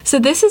So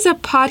this is a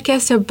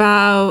podcast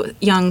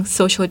about young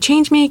social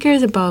change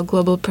makers, about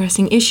global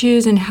pressing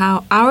issues, and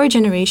how our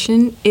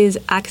generation is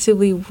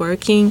actively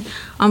working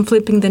on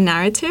flipping the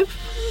narrative.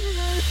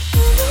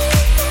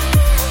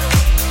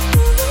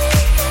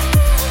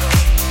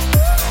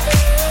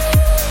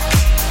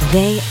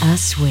 They,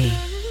 us, we.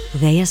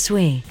 They, us,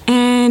 we.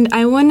 And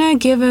I want to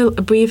give a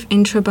brief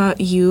intro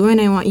about you,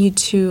 and I want you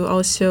to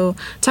also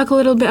talk a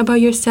little bit about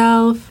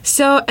yourself.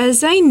 So,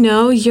 as I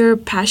know, you're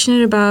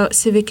passionate about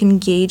civic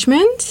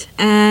engagement,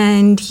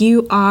 and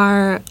you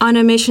are on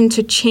a mission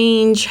to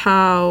change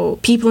how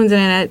people in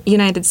the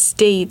United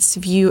States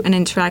view and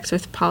interact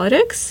with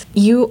politics.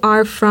 You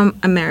are from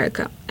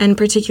America, and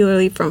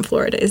particularly from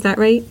Florida. Is that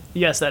right?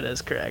 Yes, that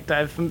is correct.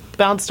 I've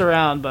bounced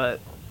around, but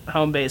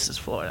home base is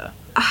Florida.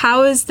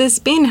 How has this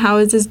been? How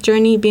has this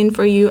journey been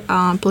for you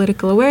on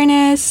political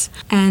awareness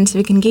and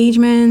civic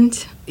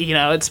engagement? You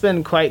know, it's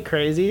been quite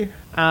crazy.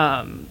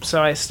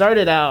 So I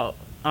started out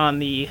on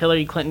the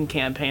Hillary Clinton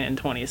campaign in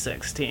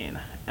 2016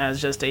 as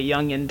just a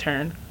young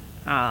intern.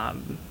 I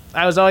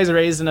was always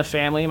raised in a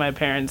family. My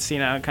parents,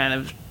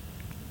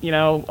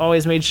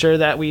 always made sure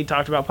that we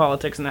talked about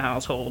politics in the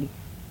household,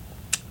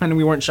 and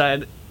we weren't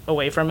shied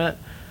away from it.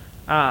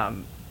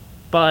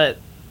 But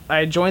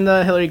I joined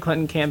the Hillary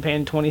Clinton campaign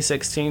in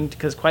 2016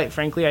 because, quite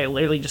frankly, I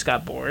literally just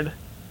got bored.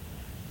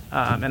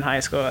 In high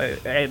school, I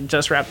had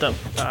just wrapped up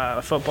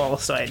football,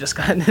 so I just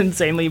got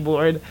insanely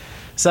bored.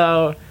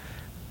 So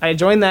I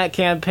joined that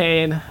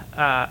campaign,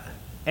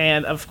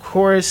 and of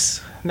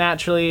course,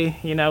 naturally,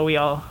 we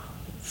all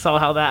saw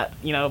how that,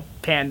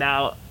 panned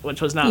out, which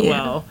was not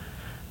well.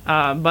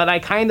 But I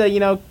kind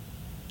of,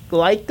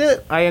 liked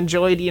it. I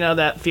enjoyed,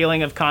 that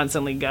feeling of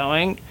constantly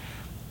going.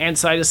 And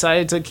so I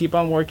decided to keep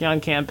on working on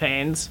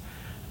campaigns.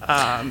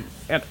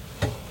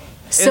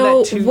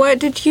 So what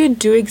did you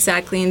do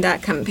exactly in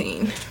that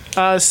campaign?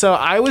 So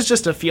I was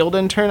just a field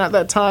intern at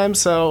that time.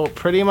 So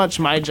pretty much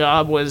my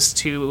job was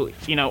to,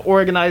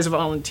 organize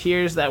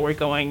volunteers that were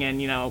going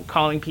and,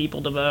 calling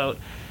people to vote,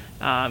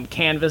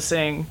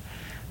 canvassing.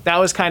 That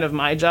was kind of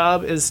my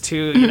job, is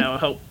to,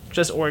 help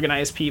just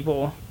organize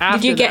people.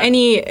 Did you get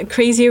any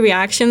crazy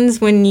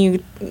reactions when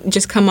you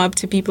just come up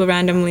to people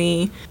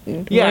randomly?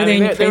 Yeah,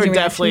 there were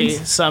definitely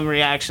some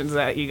reactions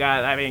that you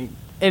got.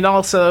 And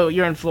also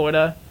you're in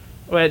Florida,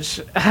 which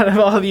out of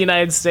all the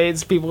United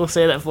States, people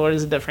say that Florida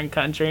is a different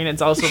country, and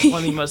it's also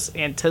one of the most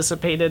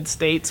anticipated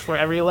states for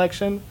every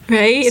election.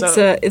 Right?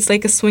 So, it's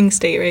like a swing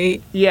state,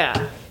 right?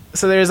 Yeah.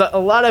 So there's a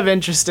lot of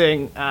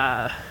interesting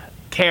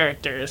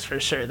characters for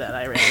sure that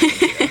I ran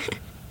into.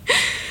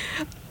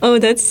 Oh,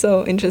 that's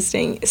so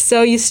interesting.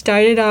 So you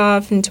started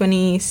off in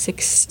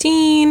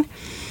 2016,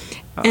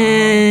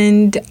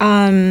 and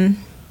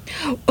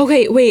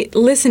okay, wait,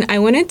 listen, I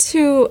wanted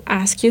to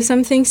ask you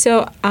something.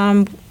 So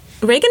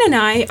Reagan and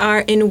I are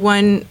in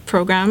one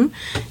program.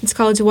 It's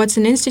called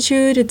Watson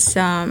Institute. It's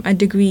a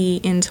degree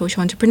in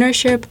social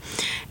entrepreneurship.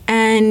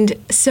 And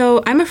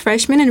so I'm a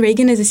freshman, and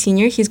Reagan is a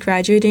senior. He's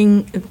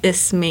graduating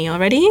this May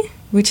already,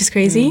 which is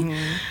crazy.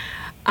 Mm-hmm.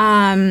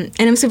 And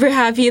I'm super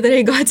happy that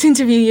I got to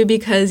interview you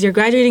because you're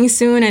graduating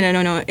soon, and I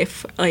don't know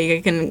if I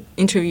can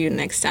interview you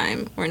next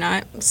time or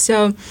not.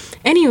 So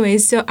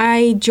anyways, so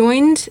I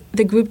joined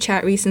the group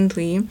chat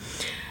recently,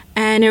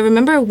 and I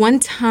remember one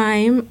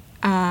time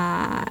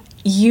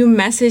you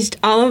messaged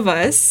all of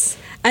us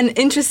an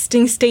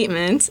interesting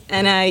statement,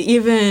 and I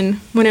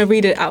even want to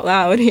read it out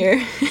loud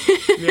here.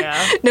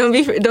 Yeah.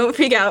 Don't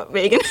freak out,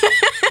 Reagan.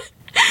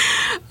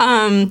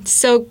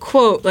 So,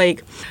 quote,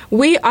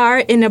 we are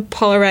in a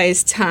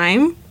polarized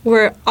time.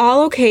 We're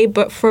all okay,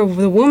 but for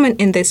the woman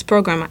in this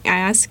program, I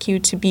ask you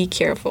to be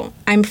careful.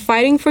 I'm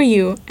fighting for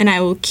you, and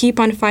I will keep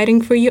on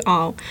fighting for you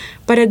all.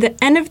 But at the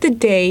end of the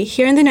day,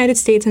 here in the United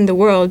States and the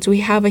world, we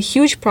have a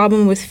huge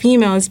problem with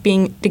females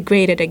being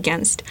degraded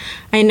against.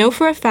 I know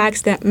for a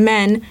fact that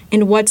men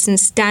in Watson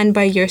stand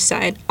by your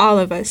side, all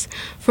of us.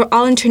 For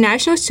all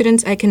international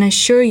students, I can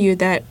assure you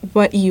that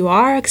what you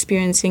are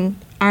experiencing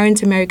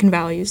aren't American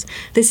values.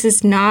 This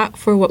is not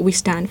for what we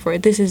stand for.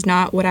 This is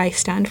not what I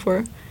stand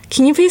for.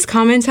 Can you please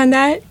comment on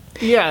that?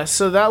 Yeah,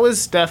 so that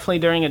was definitely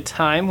during a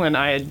time when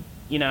I had,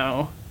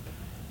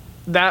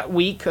 that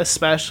week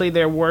especially,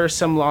 there were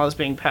some laws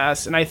being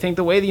passed. And I think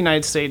the way the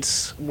United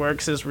States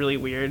works is really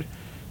weird.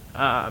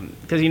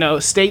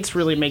 Because, states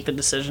really make the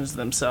decisions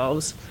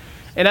themselves.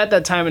 And at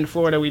that time in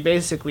Florida, we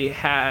basically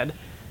had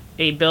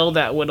a bill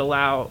that would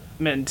allow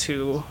men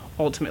to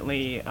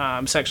ultimately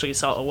sexually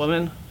assault a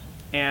woman.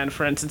 And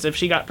for instance, if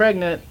she got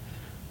pregnant,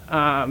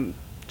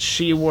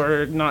 she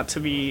were not to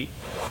be,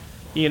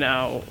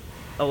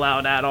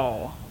 allowed at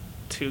all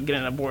to get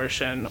an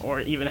abortion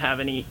or even have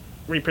any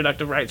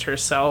reproductive rights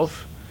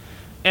herself.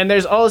 And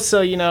there's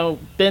also,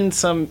 been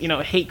some,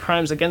 hate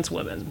crimes against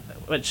women,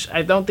 which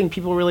I don't think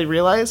people really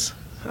realize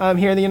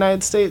here in the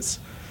United States.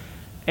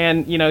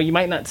 And, you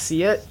might not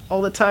see it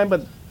all the time,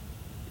 but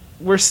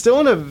we're still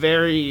in a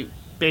very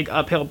big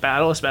uphill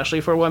battle, especially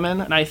for women.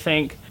 And I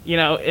think,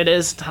 it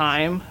is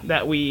time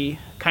that we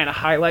kind of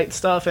highlight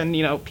stuff and,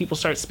 people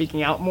start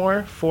speaking out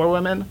more for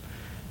women,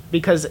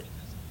 because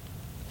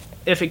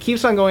if it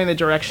keeps on going the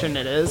direction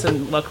it is,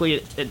 and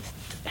luckily it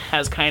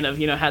has kind of,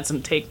 had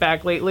some take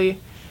back lately,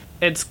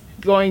 it's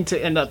going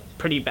to end up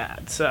pretty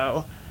bad.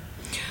 So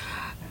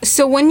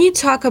when you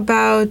talk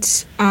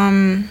about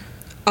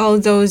all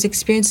those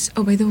experiences,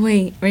 oh, by the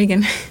way,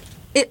 Reagan,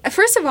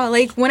 first of all,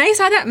 like, when I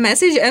saw that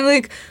message, I'm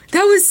like,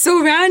 that was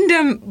so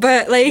random,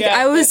 but, like, Yeah,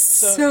 I was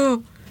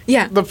so...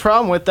 Yeah. The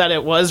problem with that,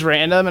 it was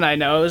random, and I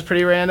know it was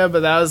pretty random,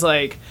 but that was,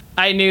 like,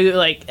 I knew,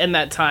 like, in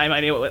that time, I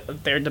knew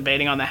what they're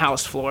debating on the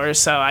House floor,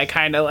 so I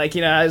kind of, like,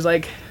 I was,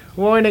 like,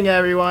 warning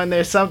everyone,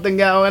 there's something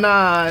going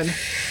on.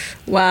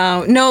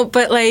 Wow. No,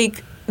 but,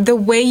 like, the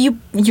way you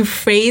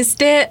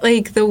phrased it,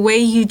 like, the way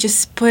you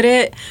just put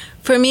it,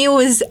 for me, it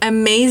was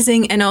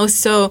amazing, and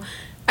also...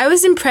 I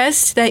was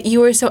impressed that you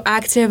were so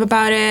active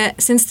about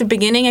it. Since the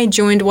beginning I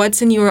joined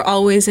Watson, you were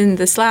always in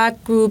the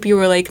Slack group. You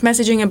were like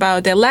messaging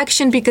about the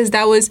election because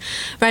that was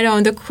right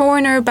on the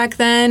corner back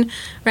then,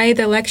 right?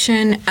 The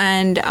election.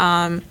 And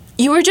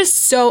you were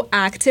just so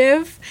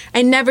active.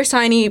 I never saw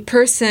any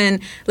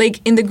person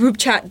like in the group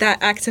chat that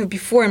active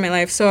before in my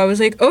life. So I was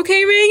like,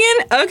 okay,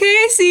 Reagan, okay,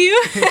 I see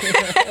you.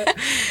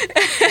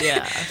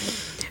 Yeah.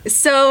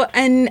 So,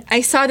 and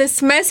I saw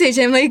this message,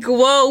 I'm like,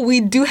 whoa,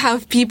 we do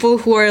have people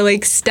who are,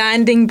 like,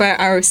 standing by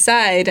our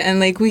side,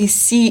 and, like, we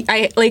see,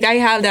 I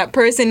have that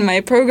person in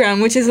my program,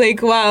 which is,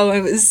 like, wow,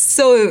 I was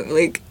so,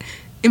 like,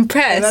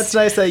 impressed. And that's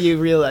nice that you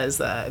realized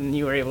that, and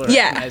you were able to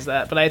recognize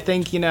that, but I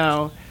think,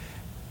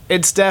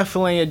 it's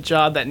definitely a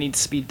job that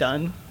needs to be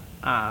done,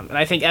 and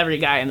I think every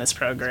guy in this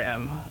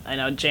program, I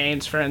know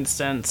James, for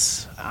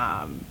instance,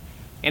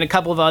 and a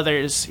couple of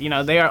others,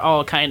 they are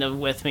all kind of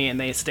with me, and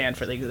they stand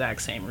for the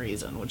exact same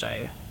reason, which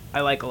I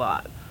like a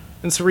lot.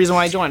 And it's the reason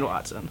why I joined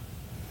Watson.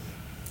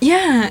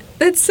 Yeah,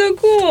 that's so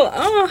cool.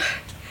 Oh.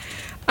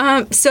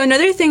 So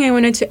another thing I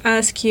wanted to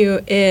ask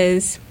you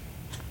is,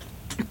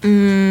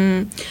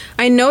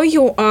 I know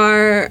you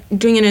are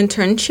doing an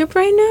internship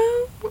right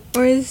now,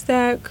 or is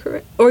that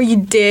correct? Or you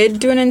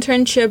did do an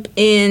internship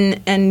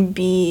in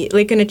NB,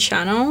 like on a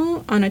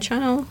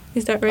channel?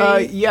 Is that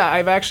right? Yeah,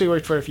 I've actually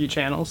worked for a few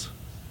channels.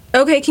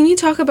 Okay, can you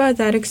talk about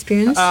that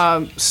experience?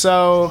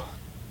 So,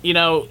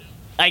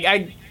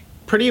 I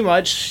pretty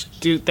much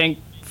do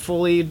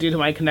thankfully due to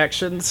my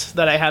connections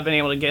that I have been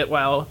able to get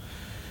while,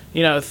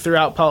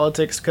 throughout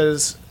politics,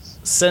 because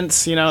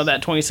since,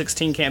 that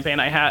 2016 campaign,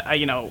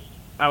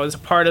 I was a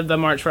part of the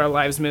March for Our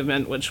Lives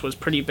movement, which was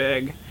pretty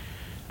big,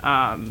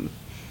 and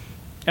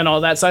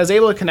all that. So I was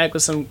able to connect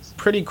with some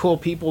pretty cool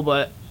people,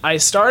 but I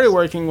started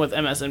working with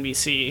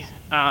MSNBC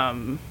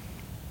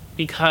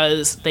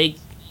because they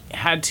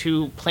had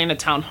to plan a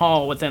town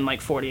hall within like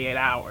 48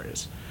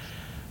 hours,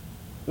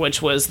 which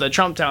was the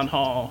Trump town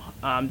hall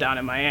down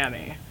in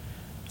Miami.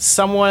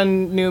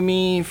 Someone knew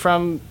me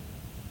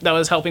that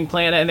was helping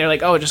plan it, and they're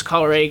like, oh, just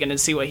call Reagan and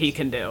see what he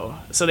can do.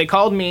 So they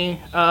called me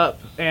up,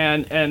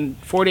 and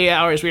 48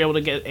 hours we were able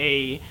to get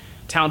a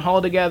town hall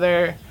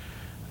together,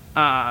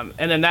 and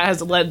then that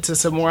has led to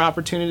some more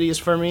opportunities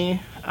for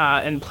me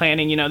in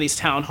planning, these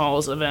town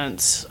halls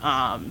events,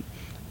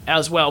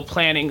 as well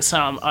planning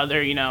some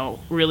other,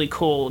 really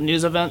cool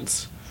news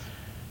events,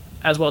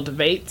 as well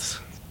debates.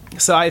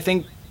 So I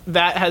think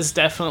that has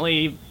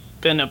definitely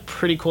been a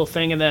pretty cool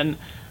thing. And then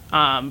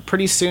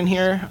pretty soon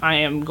here, I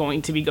am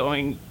going to be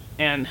going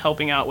and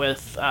helping out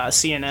with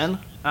CNN.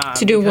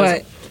 To do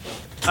what?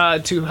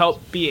 To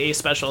help be a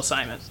special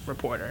assignment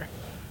reporter.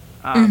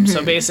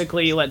 So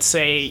basically, let's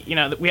say,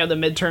 we have the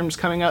midterms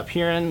coming up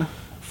here in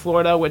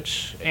Florida,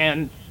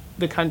 and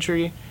the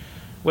country,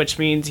 which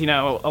means, a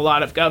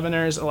lot of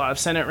governors, a lot of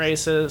Senate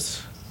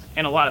races,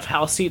 and a lot of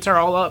House seats are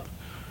all up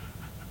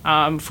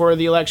for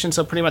the election.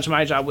 So pretty much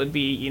my job would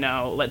be,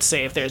 let's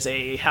say if there's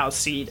a House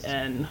seat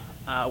in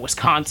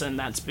Wisconsin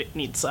that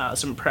needs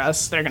some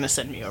press, they're going to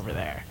send me over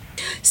there.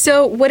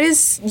 So what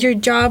is your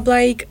job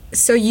like?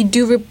 So you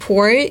do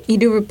report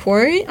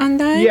on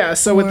that? Yeah,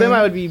 so with them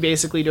I would be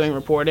basically doing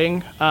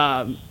reporting.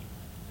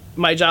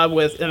 My job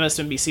with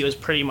MSNBC was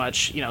pretty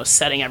much,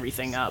 setting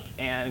everything up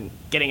and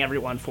getting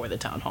everyone for the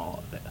town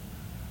hall.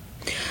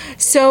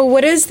 So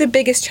what is the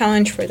biggest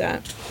challenge for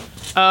that?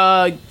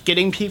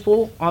 Getting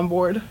people on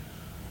board,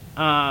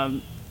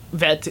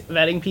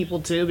 vetting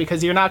people too,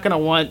 because you're not going to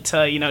want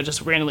to,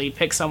 just randomly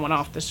pick someone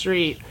off the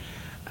street.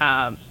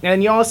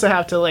 And you also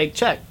have to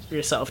check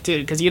yourself too,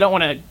 because you don't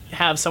want to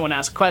have someone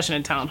ask a question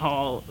in town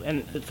hall,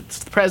 and if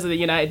it's the president of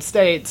the United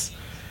States,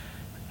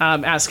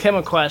 ask him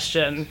a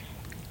question.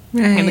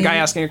 Right. And the guy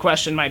asking a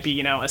question might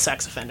be, a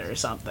sex offender or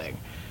something.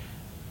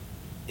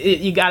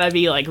 You gotta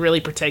be really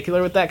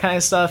particular with that kind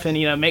of stuff,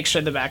 and make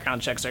sure the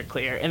background checks are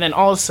clear. And then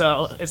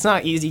also, it's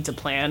not easy to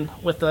plan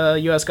with the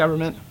U.S.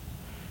 government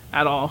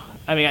at all.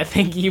 I mean, I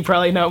think you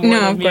probably know more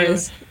than me. No, of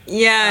course.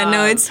 Yeah,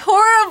 no, it's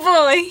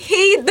horrible. I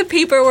hate the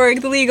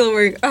paperwork, the legal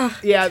work. Ugh.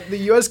 Yeah, the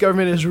U.S.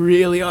 government is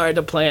really hard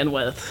to plan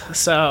with.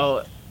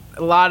 So,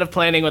 a lot of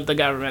planning with the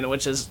government,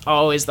 which is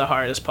always the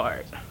hardest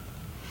part.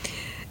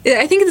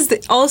 I think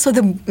it's also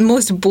the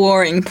most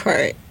boring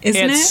part,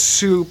 isn't it? It's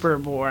super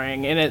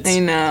boring, and it's... I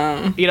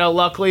know.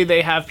 Luckily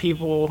they have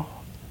people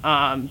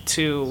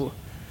to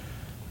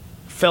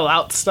fill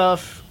out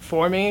stuff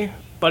for me,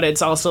 but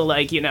it's also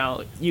like, you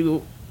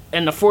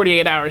in the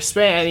 48-hour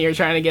span, you're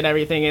trying to get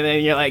everything, and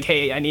then you're like,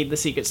 hey, I need the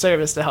Secret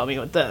Service to help me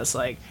with this.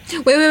 Like,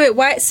 wait.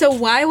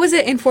 Why was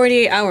it in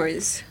 48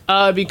 hours?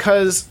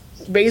 Because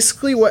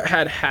basically what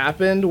had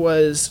happened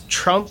was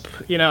Trump,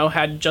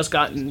 had just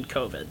gotten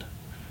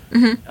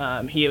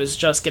COVID. He was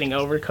just getting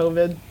over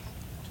COVID,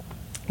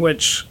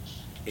 which,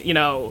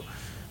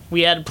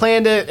 we had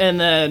planned it, and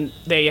then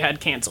they had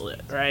canceled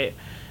it, right?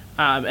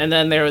 And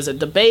then there was a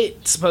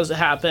debate supposed to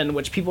happen,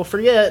 which people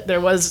forget.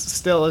 There was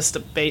still a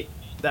debate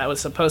that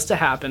was supposed to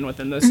happen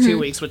within those 2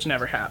 weeks, which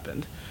never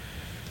happened.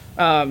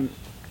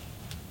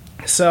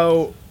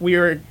 So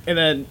and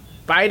then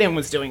Biden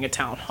was doing a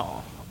town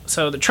hall.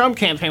 So the Trump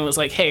campaign was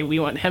like, hey, we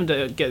want him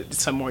to get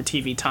some more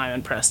TV time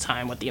and press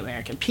time with the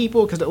American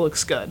people because it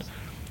looks good.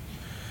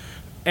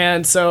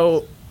 And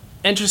so,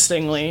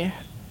 interestingly,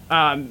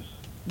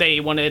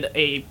 they wanted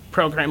a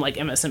program like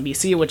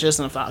MSNBC, which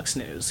isn't Fox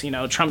News.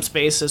 Trump's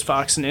base is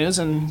Fox News,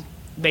 and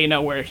they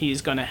know where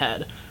he's going to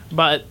head.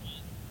 But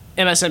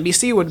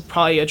MSNBC would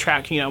probably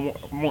attract,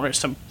 more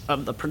some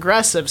of the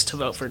progressives to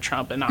vote for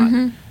Trump and not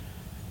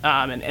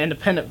and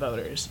independent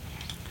voters.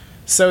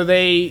 So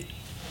they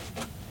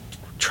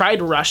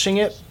tried rushing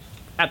it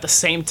at the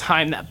same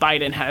time that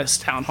Biden had his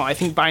town hall. I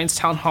think Biden's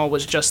town hall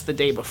was just the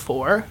day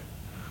before.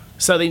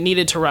 So they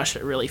needed to rush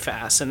it really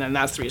fast. And then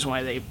that's the reason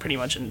why they pretty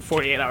much in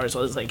 48 hours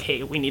was like,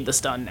 hey, we need this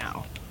done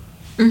now.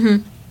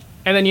 And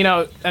then,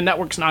 a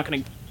network's not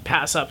going to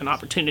pass up an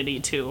opportunity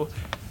to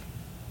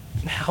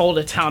hold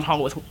a town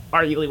hall with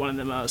arguably one of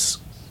the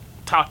most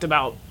talked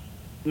about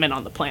men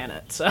on the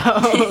planet. So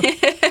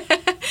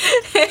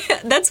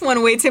that's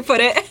one way to put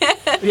it.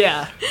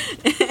 Yeah.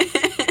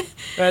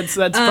 That's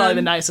probably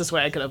the nicest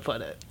way I could have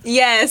put it.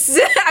 Yes.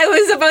 I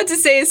was about to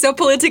say so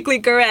politically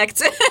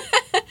correct.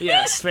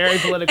 Yes, very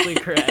politically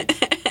correct.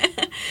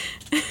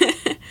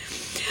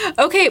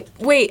 Okay,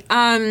 wait,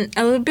 a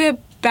little bit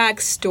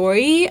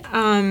backstory.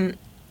 I'm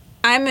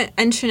an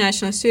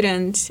international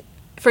student,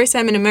 first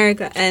time in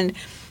America, and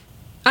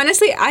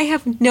honestly, I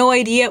have no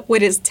idea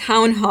what his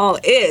town hall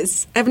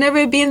is. I've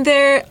never been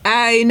there.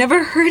 I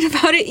never heard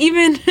about it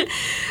even.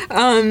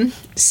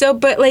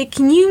 But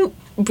can you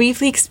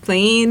briefly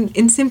explain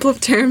in simple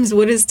terms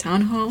what is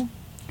town hall?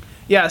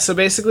 Yeah, so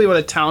basically what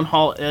a town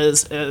hall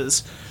is,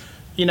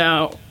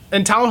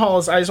 in town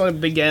halls, I just want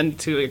to begin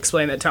to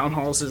explain that town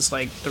halls is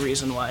like the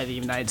reason why the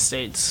United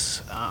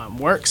States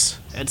works.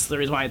 It's the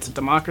reason why it's a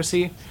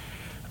democracy.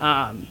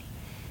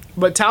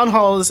 But town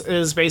halls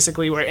is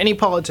basically where any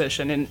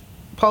politician, and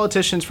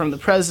politicians from the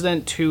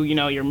president to,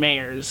 your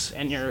mayors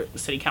and your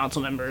city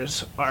council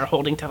members are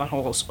holding town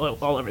halls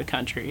all over the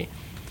country.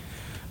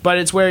 But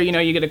it's where,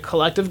 you get a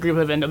collective group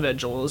of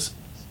individuals,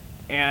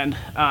 and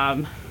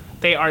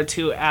they are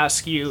to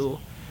ask you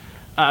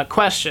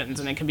questions,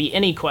 and it can be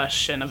any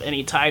question of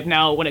any type.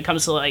 Now, when it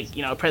comes to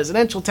a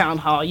presidential town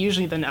hall,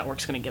 usually the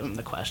network's going to give them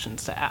the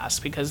questions to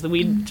ask because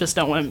we just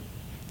don't want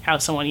to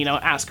have someone,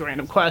 ask a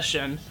random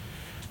question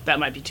that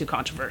might be too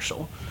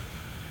controversial.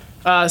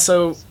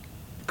 So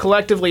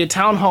collectively, a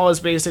town hall is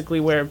basically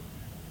where,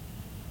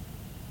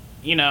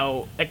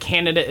 a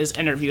candidate is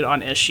interviewed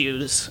on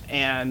issues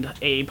and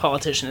a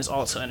politician is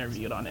also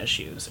interviewed on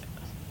issues.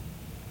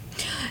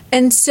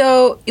 And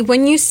so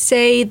when you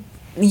say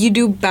you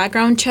do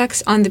background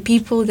checks on the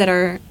people that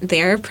are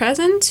there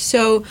present,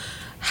 so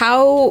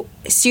how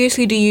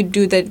seriously do you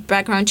do the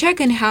background check,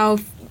 and how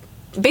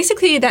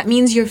basically that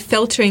means you're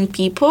filtering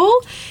people,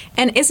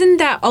 and isn't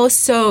that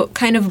also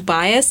kind of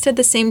biased at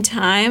the same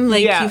time?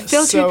 You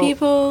filter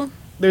people?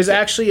 There's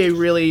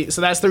actually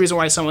so that's the reason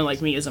why someone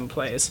like me is in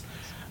place.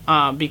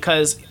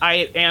 Because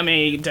I am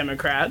a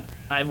Democrat.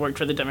 I've worked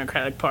for the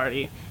Democratic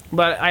Party.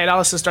 But I had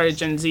also started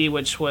Gen Z,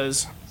 which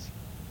was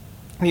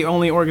the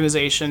only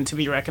organization to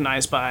be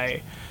recognized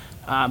by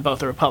both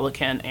the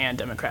Republican and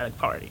Democratic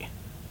Party.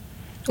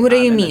 What do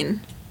you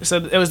mean? So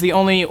it was the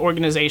only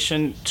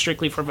organization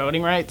strictly for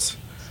voting rights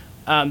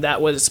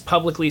that was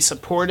publicly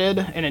supported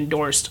and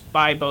endorsed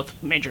by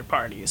both major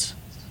parties.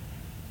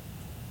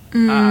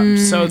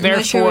 So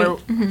therefore,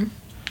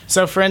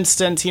 so for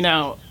instance,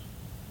 a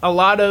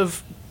lot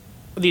of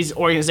these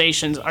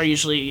organizations are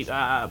usually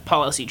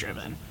policy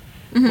driven,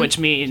 which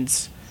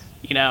means,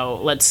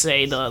 let's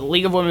say the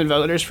League of Women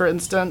Voters, for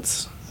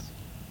instance,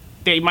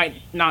 they might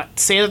not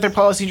say that they're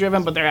policy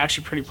driven, but they're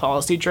actually pretty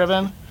policy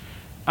driven.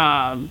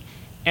 And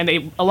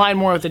they align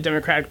more with the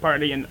Democratic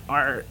Party and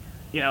are,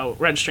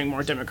 registering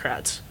more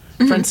Democrats.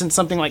 For instance,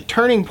 something like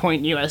Turning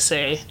Point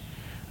USA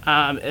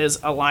is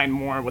aligned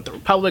more with the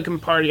Republican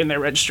Party, and they're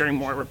registering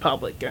more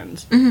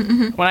Republicans.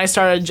 When I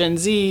started Gen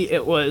Z,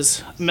 it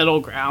was middle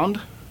ground.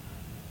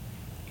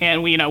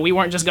 And we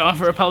weren't just going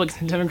for Republicans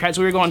and Democrats.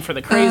 We were going for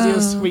the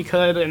craziest we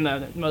could and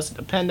the most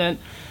independent.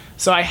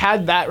 So I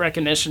had that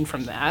recognition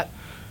from that.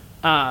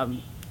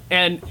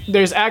 And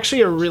there's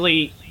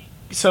actually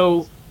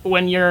so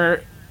when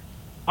you're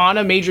on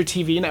a major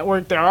TV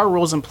network, there are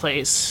rules in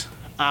place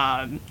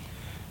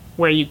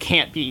where you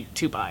can't be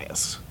too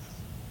biased.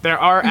 There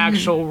are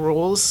actual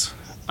rules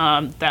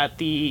that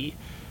the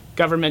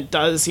government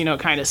does,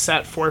 kind of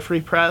set for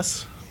free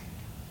press,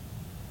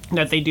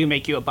 that they do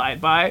make you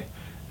abide by,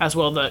 as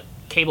well the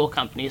cable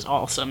companies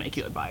also make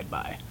you abide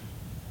by.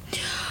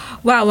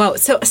 Wow.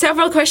 So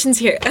several questions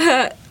here.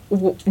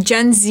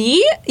 Gen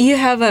Z, you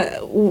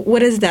have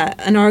what is that?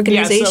 An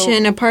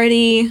organization, a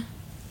party?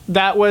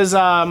 That was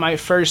my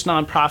first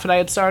nonprofit I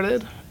had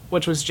started,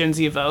 which was Gen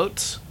Z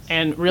Votes.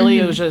 And really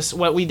it was just,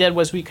 what we did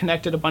was we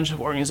connected a bunch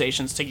of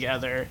organizations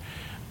together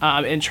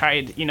and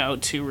tried,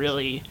 to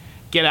really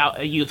get out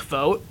a youth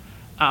vote.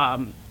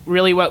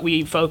 Really what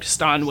we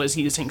focused on was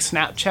using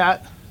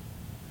Snapchat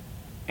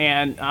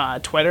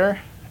and Twitter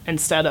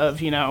instead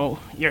of,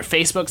 your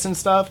Facebooks and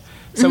stuff.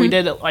 So we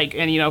did it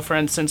and for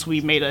instance,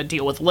 we made a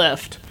deal with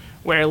Lyft,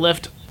 where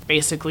Lyft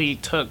basically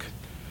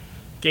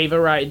gave a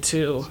ride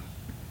to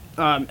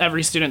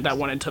every student that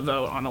wanted to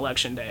vote on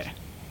election day.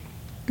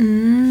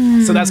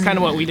 So that's kind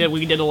of what we did.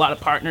 We did a lot of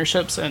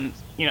partnerships and,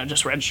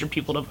 just registered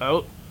people to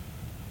vote.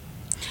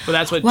 But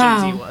that's what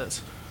Gen Z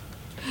was.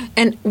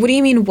 And what do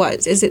you mean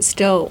was? Is it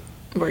still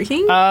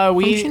working?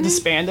 We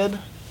disbanded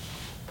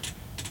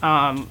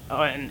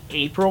in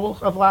April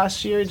of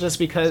last year, just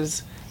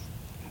because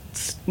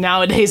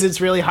nowadays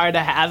it's really hard to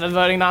have a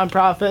voting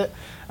nonprofit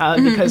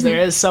because there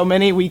is so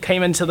many. We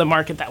came into the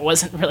market that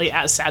wasn't really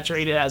as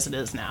saturated as it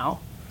is now.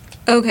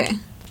 Okay.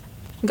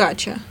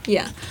 Gotcha.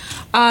 Yeah.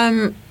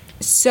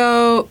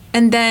 So,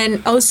 and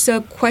then also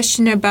a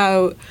question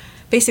about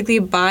basically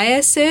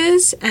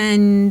biases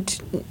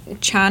and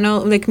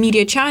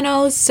media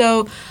channels.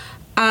 So,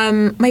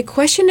 my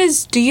question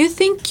is, do you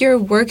think your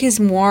work is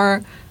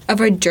more of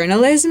a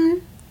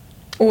journalism,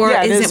 or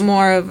is it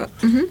more of?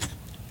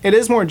 It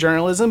is more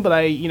journalism, but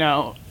I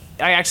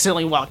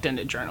accidentally walked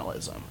into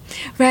journalism.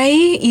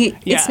 Right?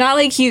 It's not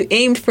like you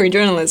aimed for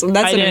journalism.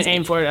 I didn't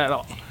aim for it at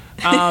all.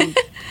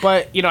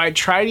 But I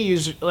try to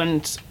use,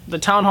 and the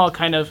town hall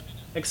kind of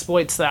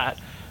exploits that.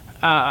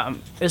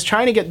 Is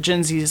trying to get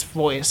Gen Z's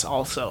voice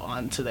also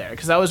onto there,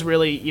 because I was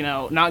really,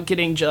 not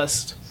getting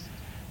just,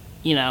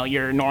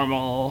 your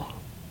normal,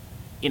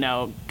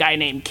 guy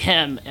named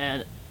Kim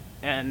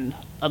in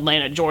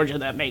Atlanta, Georgia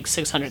that makes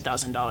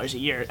 $600,000 a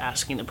year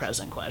asking the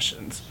president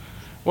questions.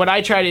 What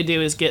I try to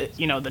do is get,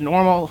 the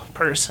normal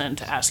person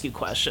to ask you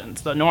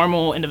questions, the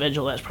normal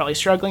individual that's probably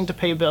struggling to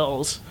pay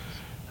bills,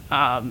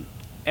 and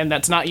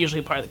that's not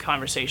usually part of the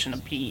conversation,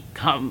 to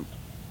come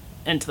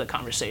into the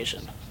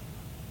conversation.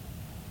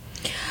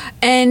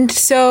 And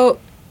so,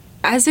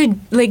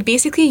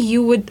 basically,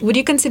 would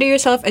you consider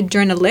yourself a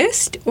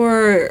journalist,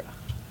 or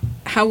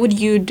how would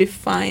you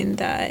define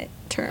that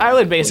term? I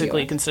would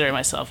basically consider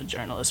myself a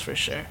journalist for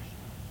sure.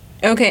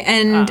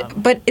 Okay,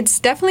 but it's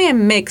definitely a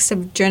mix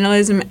of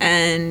journalism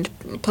and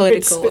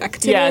political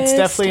activism. Yeah, it's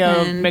definitely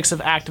a mix of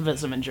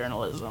activism and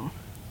journalism.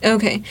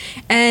 Okay,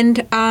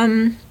 and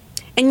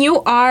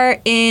you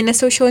are in a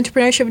social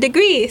entrepreneurship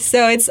degree,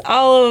 so it's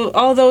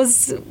all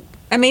those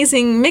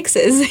amazing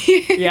mixes.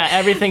 Yeah,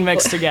 everything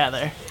mixed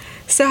together.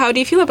 So how do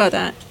you feel about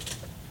that?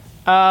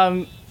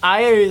 I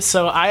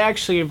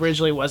actually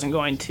originally wasn't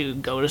going to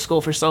go to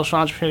school for social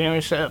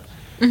entrepreneurship.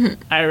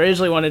 I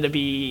originally wanted to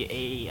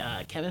be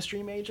a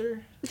chemistry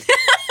major. Sorry.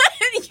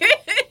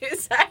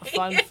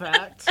 Fun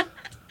fact.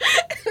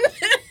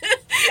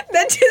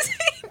 That just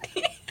made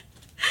me...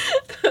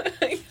 Oh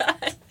my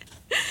god.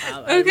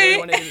 I really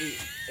wanted to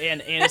be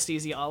an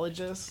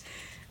anesthesiologist.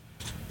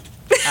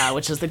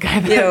 Which is the guy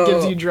that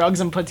gives you drugs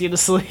and puts you to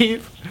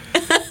sleep.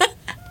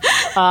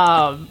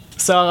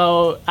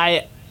 So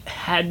I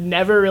had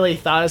never really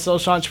thought of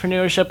social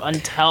entrepreneurship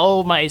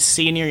until my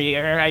senior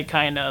year. I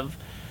kind of,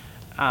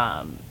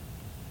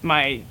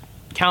 my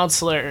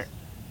counselor,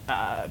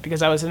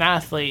 because I was an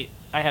athlete,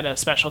 I had a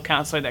special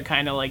counselor that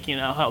kind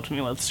of helped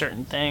me with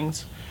certain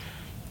things.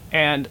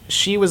 And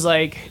she was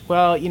like,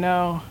 well,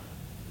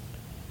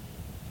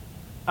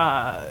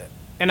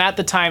 and at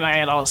the time I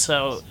had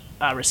also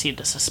received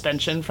a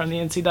suspension from the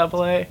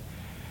NCAA.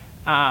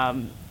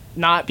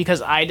 Not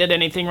because I did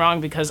anything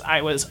wrong, because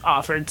I was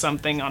offered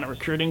something on a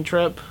recruiting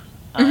trip.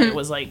 It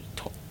was like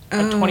a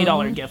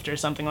 $20 gift or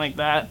something like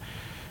that.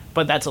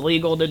 But that's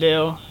illegal to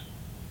do.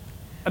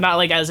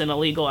 Not as in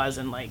illegal, as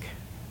in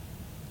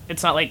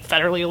it's not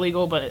federally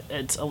illegal, but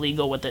it's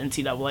illegal with the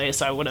NCAA.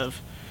 So I would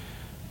have,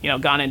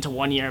 gone into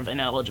 1 year of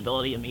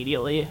ineligibility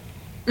immediately.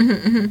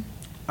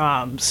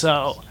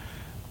 So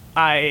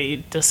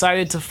I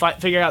decided to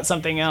figure out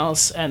something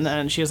else, and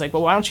then she was like,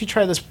 well, why don't you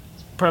try this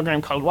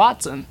program called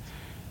Watson?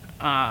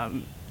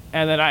 And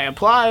then I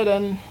applied,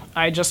 and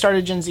I just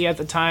started Gen Z at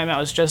the time. I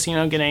was just,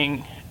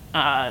 getting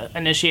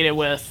initiated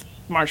with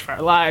March for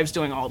Our Lives,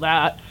 doing all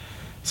that.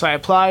 So I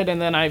applied, and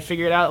then I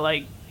figured out,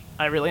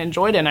 I really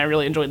enjoyed it, and I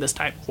really enjoyed this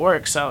type of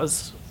work, so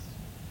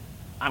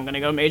I'm going to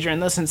go major in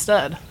this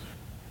instead.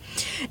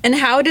 And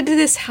how did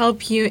this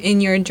help you in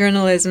your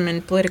journalism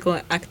and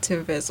political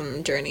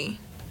activism journey?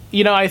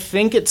 I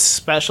think it's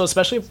special,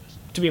 especially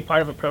to be a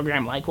part of a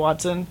program like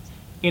Watson.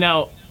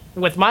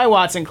 With my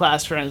Watson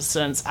class, for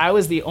instance, I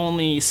was the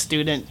only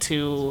student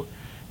to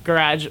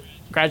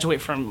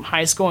graduate from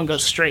high school and go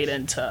straight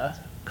into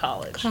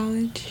college.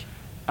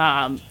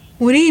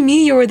 What do you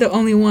mean you were the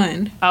only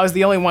one? I was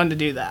the only one to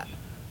do that.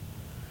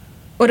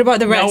 What about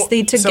the rest?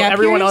 They took so gap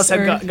everyone years, else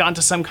or? had gone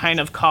to some kind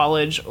of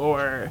college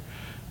or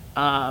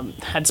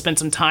had spent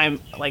some time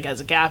like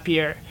as a gap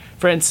year.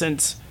 For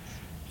instance,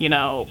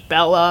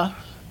 Bella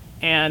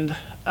and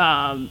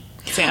Samo,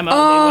 they went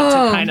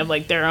to kind of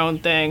like their own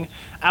thing.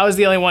 I was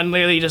the only one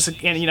literally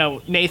just,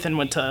 Nathan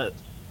went to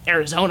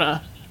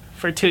Arizona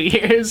for 2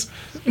 years.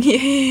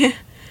 Yeah.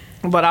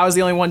 But I was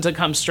the only one to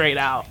come straight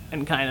out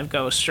and kind of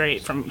go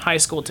straight from high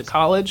school to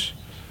college.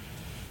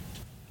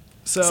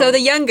 So the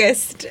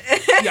youngest.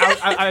 Yeah,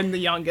 I'm the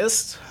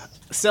youngest.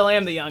 Still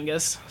am the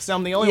youngest. Still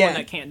I'm the only one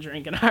that can't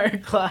drink in our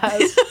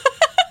class.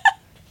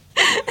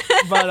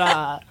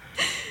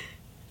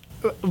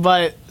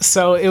 But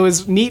so it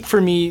was neat for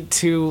me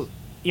to,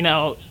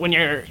 when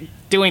you're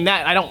doing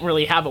that, I don't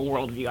really have a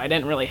worldview. I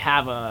didn't really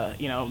have a,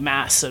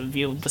 massive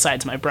view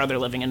besides my brother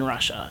living in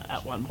Russia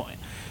at one point.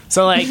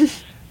 So like,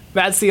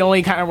 that's the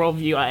only kind of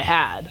worldview I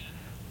had.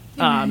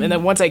 And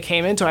then once I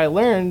came into it, I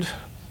learned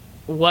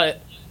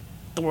what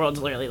the world's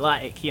literally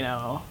like.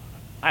 I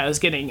was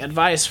getting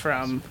advice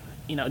from,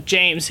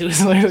 James, who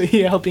was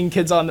literally helping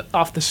kids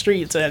off the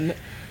streets. And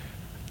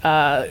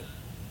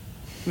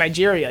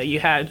Nigeria, you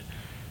had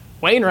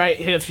Wainwright.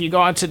 If you go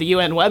onto the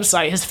UN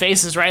website, his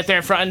face is right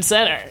there front and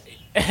center.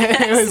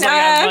 It was like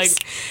I was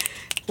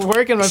like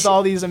working with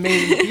all these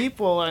amazing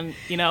people, and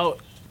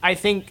I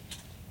think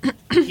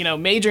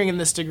majoring in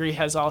this degree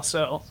has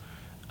also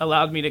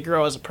allowed me to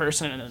grow as a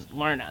person and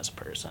learn as a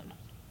person.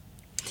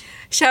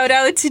 Shout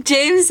out to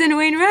James and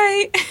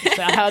Wainwright.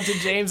 Shout out to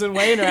James and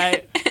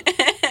Wainwright.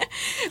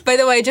 By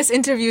the way, I just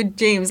interviewed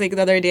James like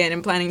the other day, and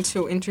I'm planning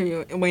to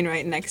interview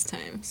Wainwright next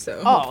time.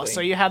 So hopefully.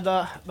 So you had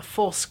the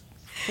full squad.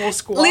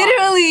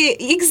 Literally,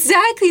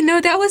 exactly.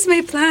 No, that was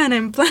my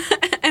plan.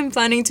 I'm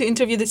planning to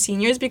interview the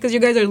seniors because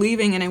you guys are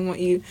leaving, and I want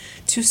you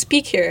to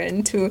speak here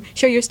and to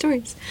share your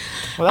stories.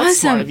 Well, that's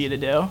smart of you to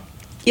do.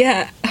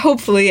 Yeah,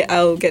 hopefully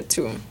I'll get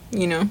to,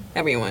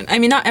 everyone. I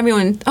mean, not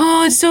everyone.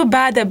 Oh, it's so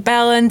bad that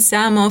Bella and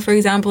Samo, for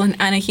example, and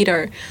Anahit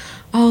are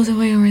all the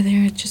way over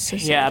there. It's just so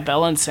sad. Yeah,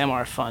 Bella and Samo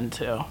are fun,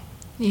 too.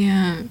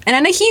 Yeah.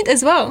 And Anahit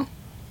as well.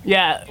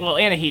 Yeah, well,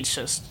 Anahit's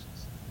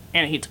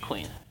a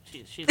queen.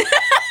 She's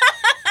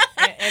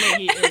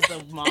Anahit is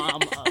the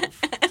mom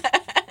of...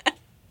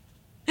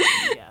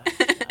 Yeah,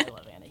 I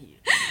love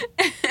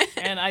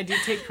Anahit. And I do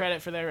take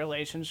credit for their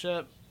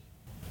relationship.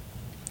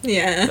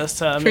 Yeah, just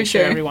to make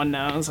sure everyone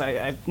knows.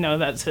 I know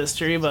that's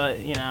history, but,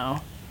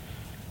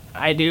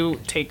 I do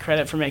take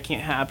credit for making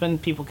it happen.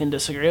 People can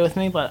disagree with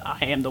me, but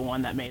I am the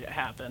one that made it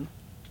happen.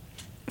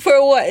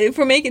 For what?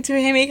 For make it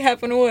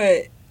happen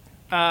what?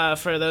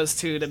 For those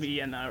two to be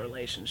in a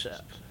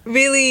relationship.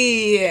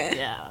 Really?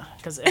 Yeah,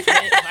 because if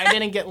I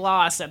didn't get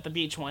lost at the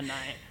beach one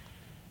night,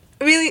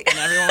 really, and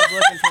everyone was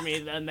looking for me,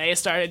 then they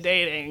started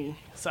dating,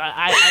 so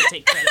I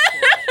take credit for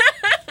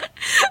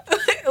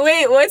it.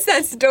 Wait, what's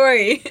that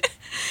story?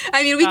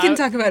 I mean, we can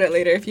talk about it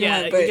later if you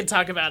want. Yeah, we can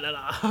talk about it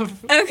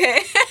off.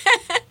 Okay.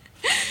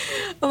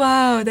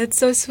 Wow, that's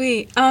so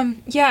sweet.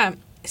 Yeah,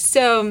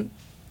 so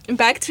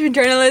back to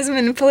journalism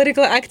and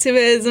political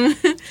activism.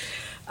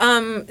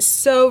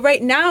 So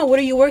right now, what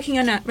are you working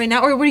on right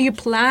now? Or what are your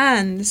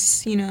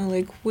plans?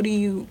 What do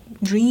you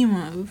dream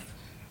of?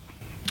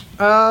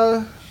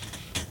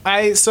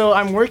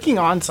 I'm working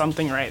on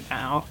something right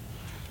now.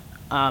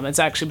 It's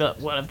actually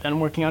what I've been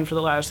working on for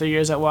the last 3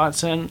 years at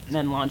Watson, and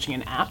then launching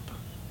an app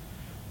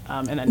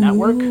and a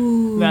network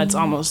that's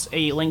almost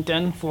a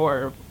LinkedIn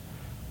for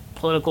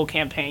political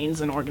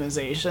campaigns and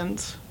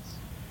organizations.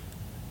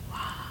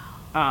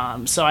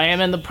 Wow. So I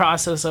am in the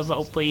process of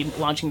hopefully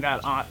launching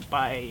that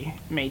by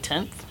May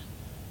 10th.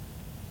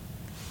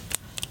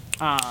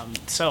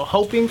 So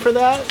hoping for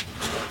that.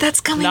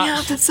 That's coming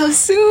up. That's so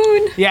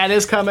soon. Yeah, it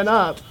is coming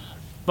up.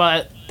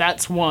 But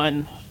that's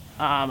one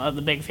of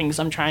the big things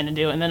I'm trying to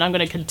do. And then I'm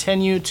going to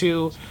continue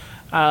to,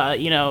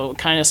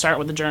 kind of start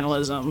with the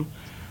journalism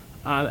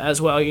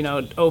as well,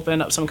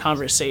 open up some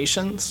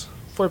conversations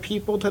for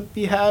people to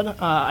be had.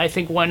 I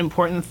think one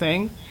important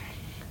thing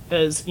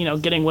is,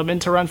 getting women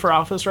to run for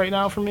office right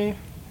now for me.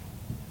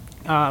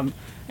 And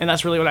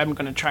that's really what I'm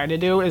going to try to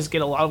do, is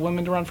get a lot of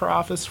women to run for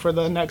office for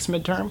the next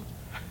midterm.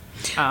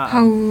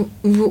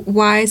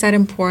 Why is that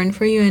important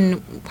for you,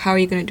 and how are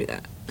you going to do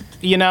that?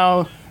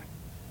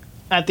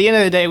 At the end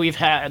of the day, we've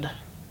had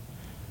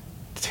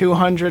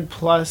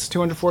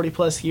 240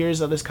 plus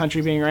years of this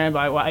country being ran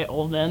by white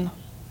old men.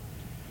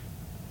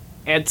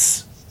 And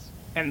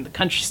the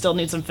country still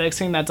needs some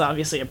fixing. That's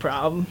obviously a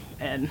problem,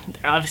 and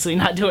they're obviously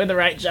not doing the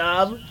right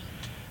job.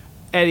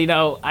 And,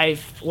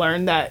 I've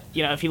learned that,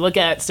 if you look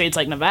at states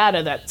like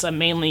Nevada, that's a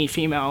mainly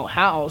female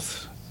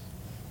House,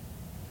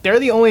 they're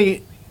the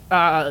only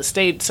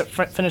state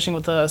finishing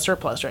with a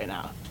surplus right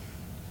now.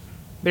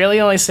 They're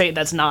the only state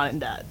that's not in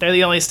debt. They're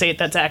the only state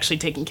that's actually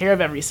taking care of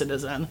every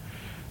citizen.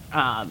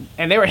 And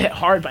they were hit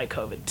hard by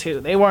COVID,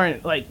 too. They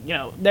weren't,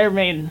 their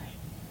main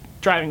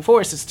driving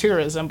force is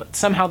tourism, but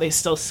somehow they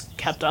still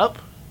kept up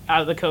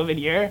out of the COVID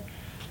year.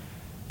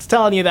 It's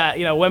telling you that,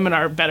 women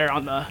are better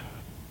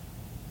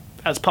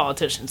as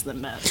politicians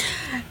than men.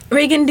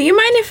 Reagan, do you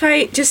mind if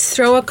I just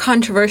throw a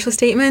controversial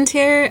statement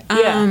here?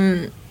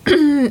 Yeah.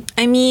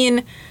 I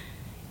mean,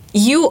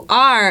 you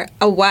are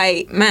a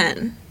white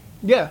man.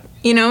 Yeah.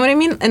 You know what I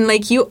mean? And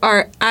like you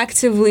are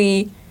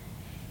actively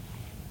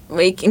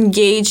like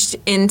engaged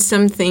in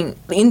something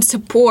in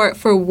support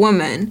for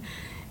women.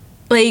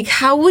 Like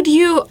how would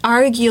you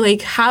argue,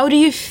 like how do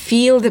you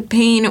feel the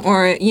pain,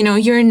 or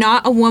you're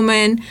not a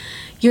woman,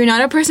 you're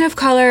not a person of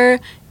color,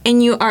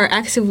 and you are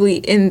actively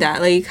in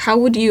that? Like how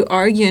would you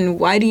argue, and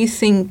why do you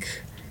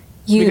think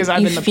you Because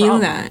I've been the feel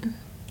problem. that?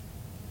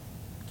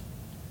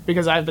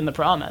 Because I've been the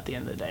problem at the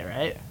end of the day,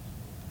 right?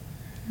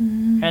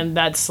 And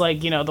that's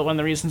like, one of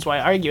the reasons why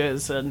I argue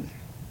is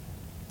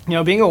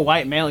being a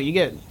white male, you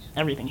get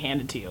everything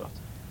handed to you.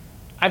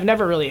 I've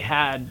never really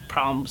had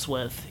problems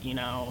with,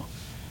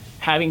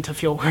 having to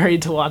feel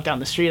worried to walk down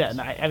the street at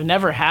night. I've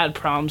never had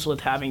problems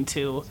with having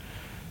to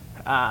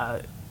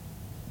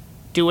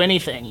do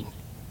anything.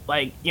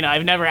 Like,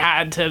 I've never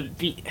had to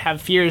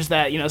have fears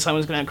that,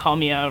 someone's going to call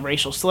me a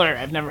racial slur.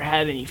 I've never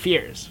had any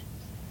fears.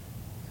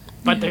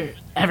 But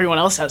everyone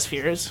else has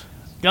fears.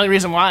 The only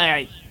reason why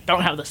I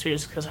don't have those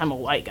fears is because I'm a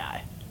white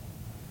guy.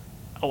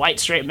 A white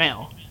straight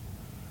male.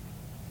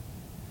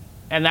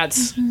 And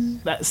that's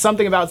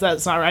something about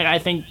that's not right. I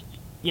think,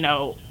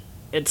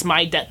 it's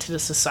my debt to the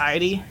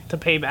society to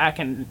pay back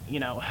and,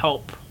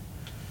 help.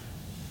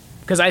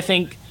 Because I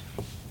think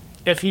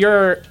if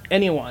you're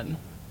anyone,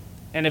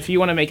 and if you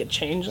want to make a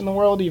change in the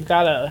world, you've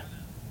got to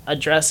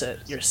address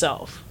it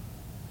yourself.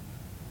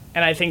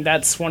 And I think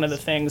that's one of the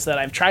things that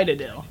I've tried to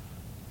do.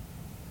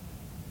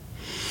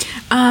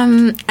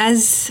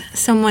 As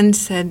someone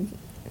said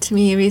to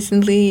me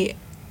recently,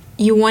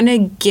 you want to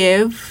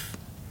give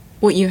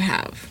what you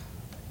have.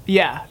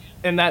 Yeah,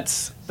 and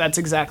that's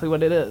exactly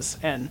what it is.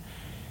 And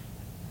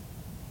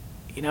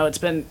it's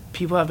been,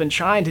 people have been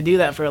trying to do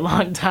that for a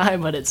long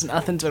time, but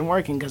nothing's been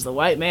working because the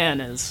white man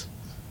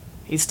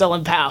he's still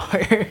in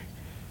power.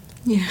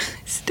 Yeah,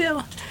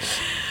 still.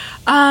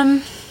 Wow.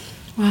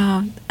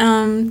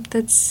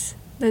 That's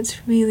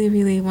really,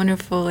 really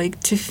wonderful. Like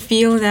to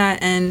feel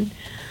that, and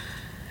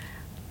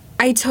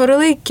I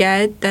totally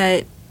get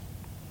that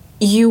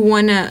you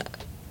want to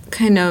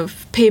kind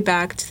of pay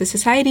back to the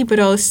society, but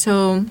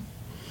also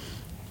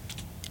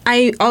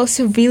I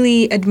also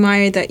really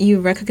admire that you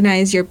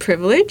recognize your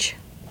privilege.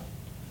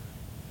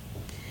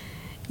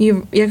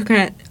 You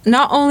recognize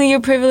not only your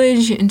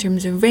privilege in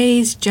terms of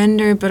race,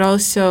 gender, but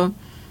also,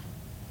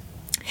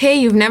 hey,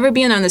 you've never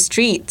been on the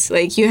streets.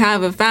 Like you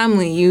have a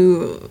family.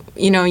 You're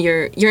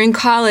in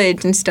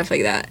college and stuff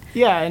like that.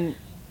 Yeah, and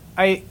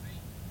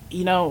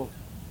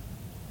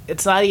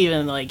it's not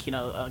even like,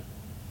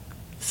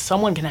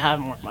 someone can have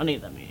more money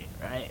than me,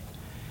 right?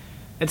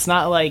 It's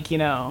not like,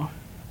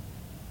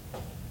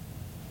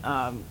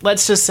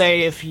 let's just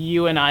say if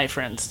you and I,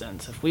 for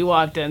instance, if we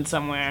walked in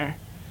somewhere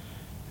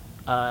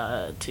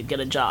to get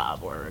a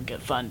job or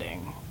get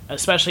funding,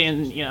 especially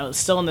in,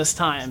 still in this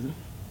time,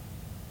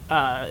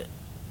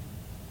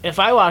 if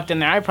I walked in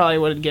there, I probably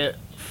would get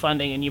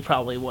funding and you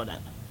probably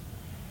wouldn't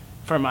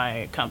for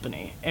my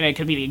company. And it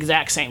could be the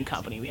exact same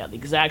company. We have the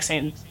exact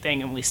same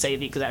thing and we say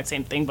the exact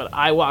same thing, but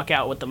I walk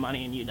out with the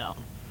money and you don't.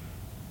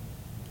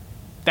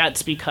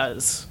 That's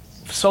because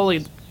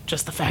solely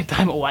just the fact that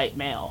I'm a white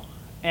male.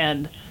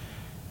 And,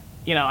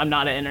 I'm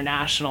not an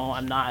international,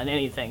 I'm not in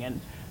anything.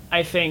 And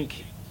I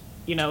think,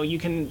 you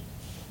can,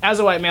 as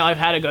a white male, I've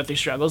had to go through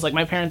struggles. Like,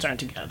 my parents aren't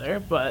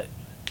together, but,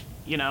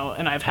 and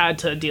I've had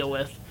to deal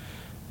with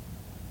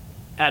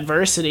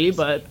adversity,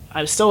 but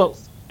I still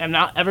am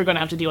not ever going to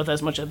have to deal with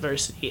as much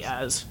adversity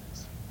as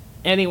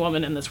any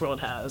woman in this world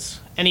has,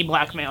 any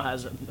black male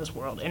has in this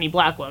world, any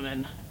black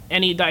woman,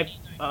 any type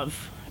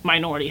of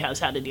minority has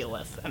had to deal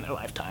with in their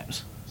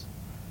lifetimes.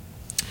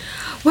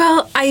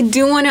 Well, I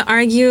do want to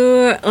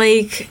argue,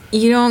 like,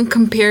 you don't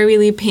compare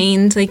really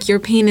pains. Like, your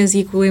pain is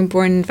equally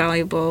important and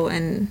valuable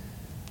and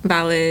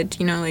valid,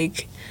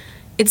 like,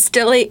 it's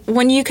still, like,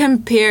 when you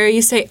compare,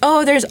 you say,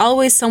 oh, there's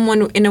always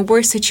someone in a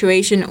worse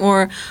situation,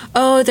 or,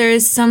 oh,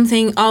 there's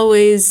something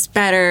always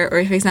better,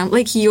 or, for example,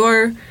 like,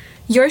 your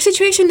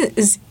situation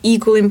is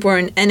equally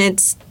important, and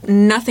it's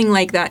nothing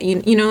like that.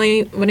 You know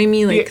like, what I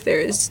mean? Like,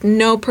 there's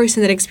no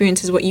person that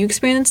experiences what you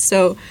experience,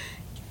 so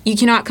you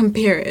cannot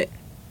compare it.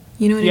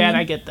 You know what I mean? Yeah, and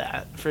I get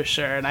that, for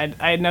sure. And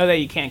I know that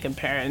you can't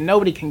compare it, and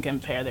nobody can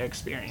compare their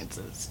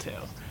experiences, too.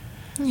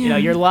 Yeah.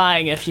 You're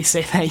lying if you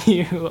say that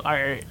you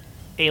are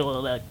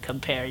able to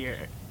compare your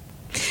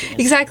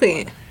experience.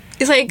 Exactly.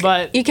 It's like,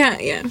 but you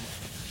can't, yeah.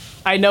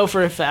 I know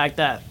for a fact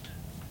that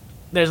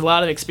there's a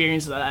lot of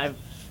experiences that I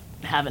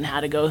haven't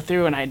had to go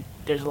through, and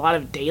there's a lot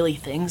of daily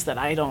things that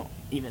I don't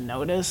even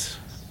notice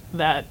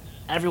that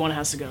everyone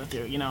has to go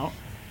through,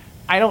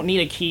 I don't need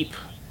to keep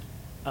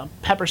a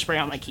pepper spray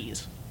on my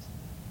keys.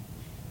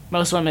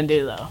 Most women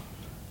do, though.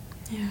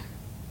 Yeah.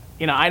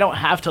 I don't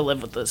have to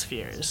live with those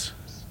fears.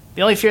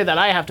 The only fear that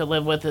I have to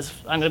live with is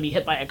I'm going to be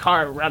hit by a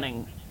car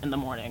running in the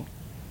morning.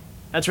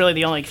 That's really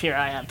the only fear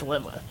I have to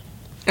live with.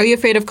 Are you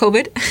afraid of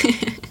COVID?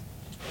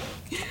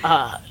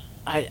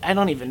 I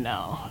don't even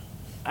know.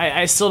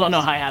 I still don't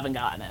know how I haven't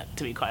gotten it,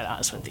 to be quite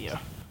honest with you.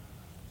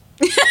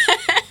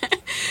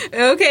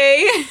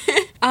 Okay.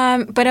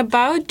 But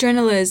about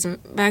journalism,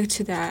 back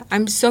to that.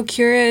 I'm so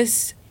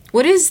curious.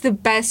 What is the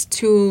best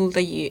tool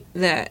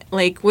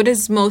what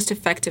is most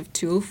effective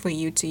tool for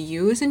you to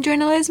use in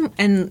journalism?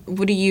 And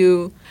what do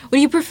you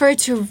prefer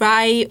to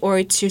write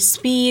or to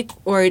speak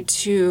or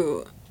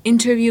to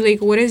interview?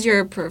 Like, what is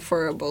your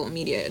preferable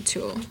media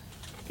tool?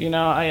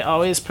 I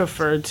always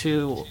prefer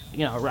to,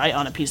 write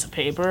on a piece of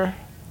paper.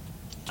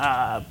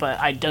 But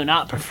I do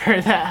not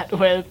prefer that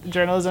with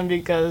journalism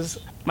because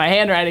my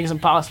handwriting is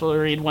impossible to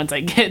read once I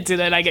get to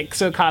that. I get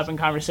so caught up in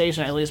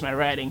conversation, I lose my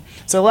writing.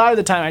 So a lot of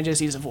the time, I just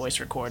use a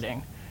voice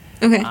recording.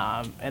 Okay.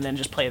 And then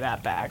just play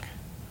that back.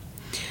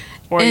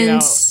 Or,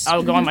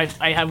 I'll go on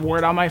I have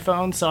Word on my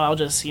phone, so I'll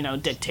just,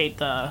 dictate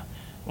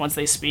once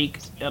they speak,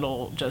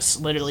 it'll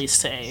just literally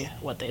say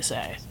what they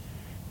say.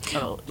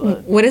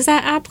 What is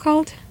that app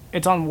called?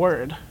 It's on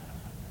Word.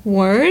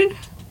 Word?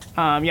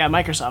 Yeah,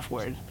 Microsoft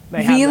Word.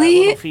 They have that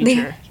little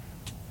feature.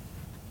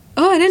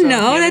 Oh, I didn't So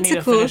know. if you That's ever a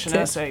need cool to finish an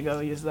tip. essay, go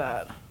use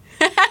that.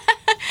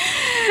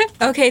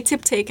 Okay,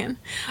 tip taken.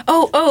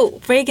 Oh,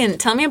 Reagan,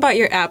 tell me about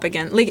your app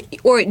again.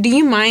 Or do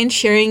you mind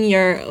sharing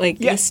your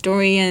your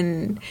story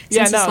and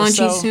since it's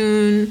launching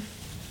soon?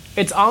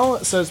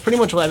 So it's pretty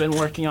much what I've been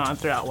working on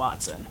throughout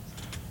Watson.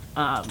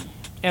 And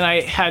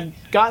I had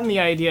gotten the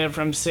idea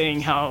from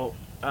seeing how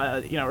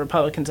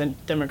Republicans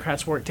and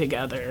Democrats work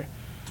together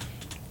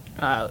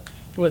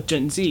with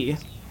Gen Z.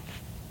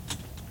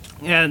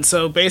 And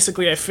so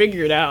basically I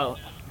figured out,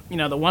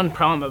 the one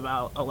problem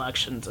about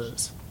elections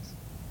is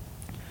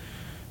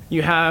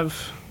you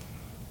have,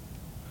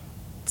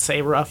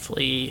 say,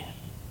 roughly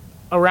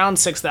around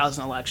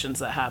 6,000 elections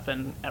that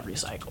happen every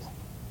cycle,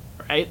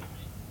 right?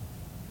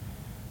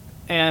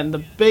 And the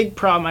big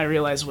problem I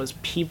realized was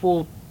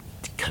people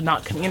could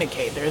not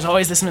communicate. There's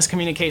always this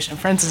miscommunication.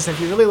 For instance,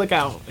 if you really look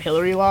how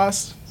Hillary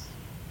lost,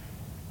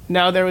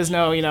 no, there was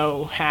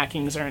no,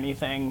 hackings or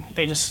anything.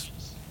 They just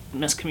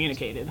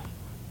miscommunicated.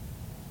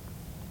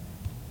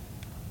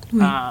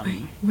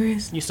 Wait, where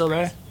is... You still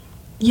there?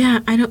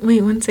 Yeah, I don't...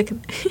 Wait, 1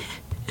 second.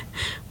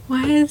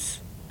 Why is...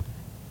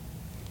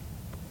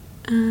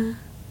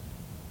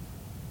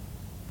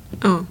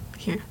 Oh,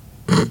 here.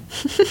 I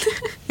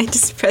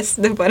just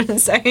pressed the button,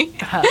 sorry.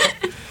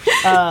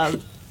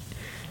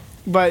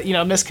 But,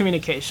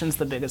 miscommunication's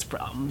the biggest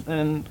problem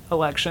in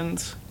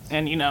elections.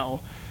 And,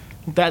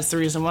 that's the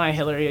reason why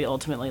Hillary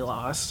ultimately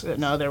lost.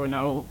 No, there were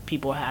no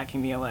people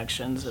hacking the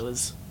elections. It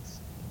was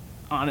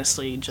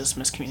honestly just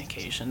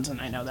miscommunications,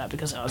 and I know that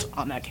because I was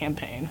on that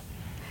campaign.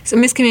 So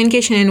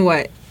miscommunication in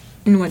what?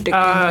 In what degree?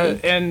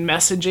 In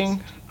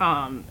messaging,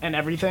 and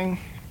everything.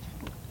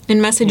 In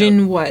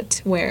messaging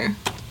what? Where?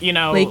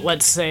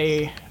 Let's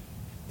say,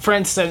 for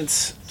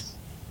instance,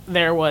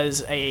 there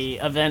was a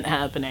event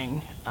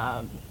happening.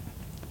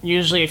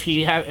 Usually, if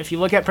you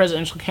look at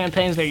presidential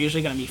campaigns, they're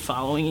usually going to be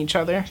following each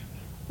other.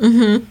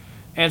 Mm-hmm.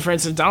 And for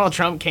instance, Donald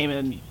Trump came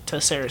in to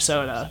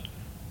Sarasota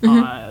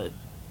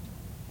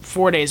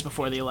 4 days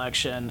before the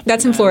election.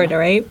 That's in Florida,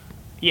 right?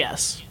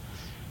 Yes.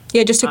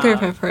 Yeah, just to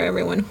clarify for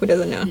everyone who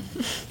doesn't know.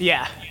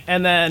 Yeah.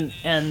 And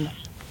then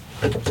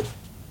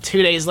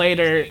 2 days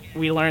later,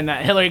 we learned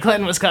that Hillary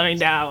Clinton was coming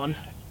down.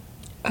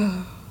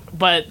 Oh.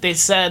 But they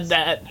said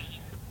that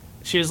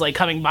she was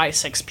coming by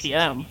 6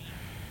 p.m.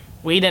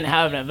 We didn't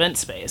have an event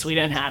space. We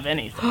didn't have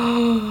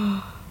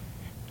anything.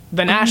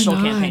 The national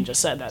campaign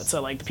just said that.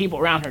 So, the people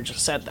around her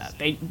just said that.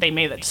 They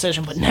made that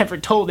decision but never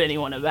told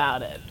anyone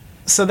about it.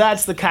 So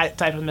that's the type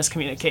of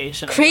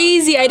miscommunication.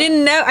 Crazy. I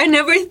didn't know. I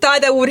never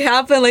thought that would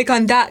happen,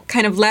 on that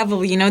kind of level,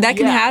 That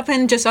can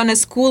happen just on a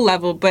school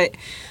level, but...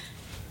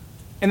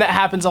 And that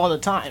happens all the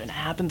time. It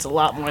happens a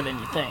lot more than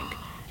you think.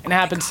 And it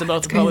happens to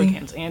both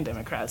Republicans and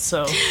Democrats.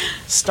 So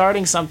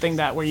starting something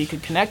where you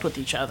could connect with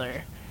each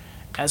other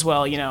as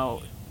well,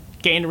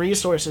 gain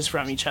resources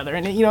from each other.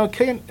 And,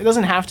 it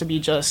doesn't have to be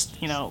just,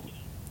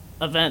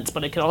 events,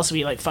 but it could also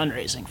be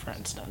fundraising, for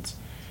instance.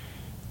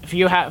 If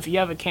you have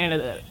a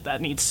candidate that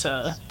needs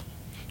to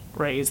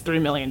raise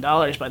 $3 million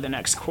by the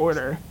next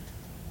quarter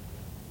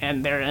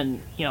and they're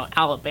in,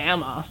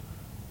 Alabama,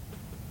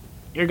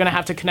 you're going to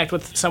have to connect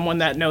with someone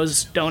that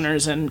knows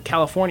donors in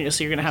California,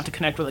 so you're going to have to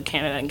connect with a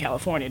candidate in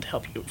California to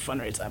help you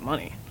fundraise that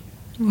money.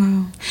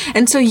 Wow.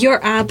 And so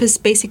your app is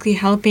basically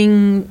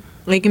helping,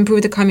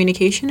 improve the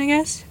communication, I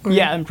guess? Or?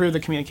 Yeah, improve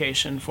the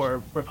communication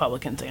for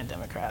Republicans and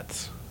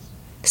Democrats.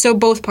 So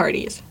both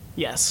parties?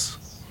 Yes.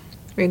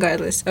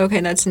 Regardless. Okay,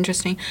 that's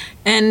interesting.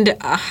 And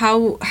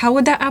how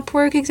would that app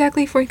work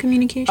exactly for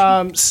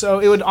communication? So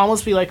it would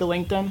almost be like a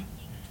LinkedIn.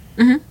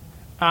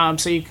 Mm-hmm.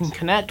 So you can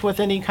connect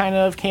with any kind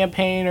of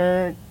campaign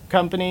or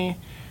company.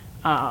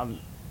 And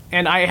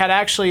I had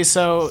actually,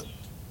 for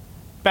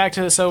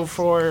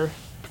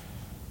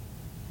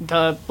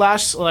the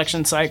last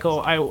election cycle,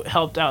 I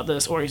helped out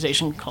this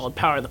organization called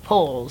Power the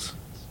Polls.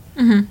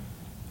 Mm-hmm.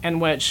 In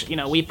which,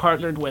 we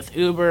partnered with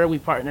Uber, we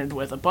partnered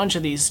with a bunch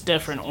of these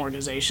different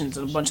organizations,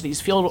 and a bunch of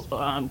these field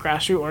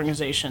grassroots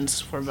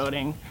organizations for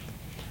voting.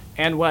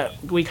 And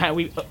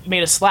we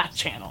made a Slack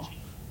channel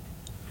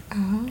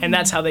And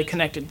that's how they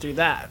connected through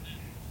that.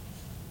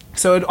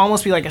 So it'd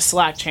almost be like a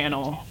Slack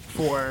channel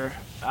for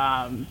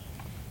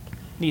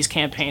these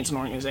campaigns and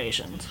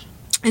organizations.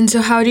 And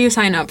so how do you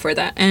sign up for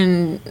that?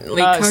 And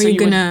like, how are so you you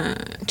gonna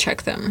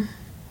check them?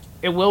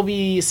 It will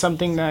be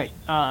something that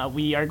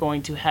we are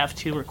going to have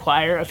to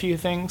require a few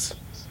things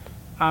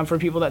for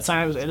people that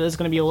sign up. It is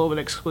going to be a little bit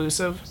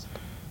exclusive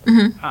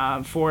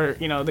for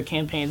the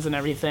campaigns and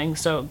everything.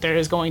 So there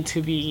is going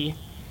to be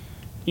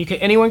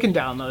anyone can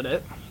download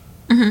it,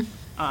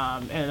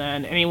 and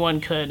then anyone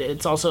could.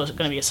 It's also going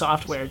to be a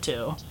software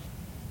too.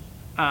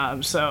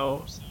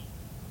 So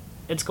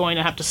it's going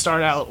to have to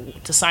start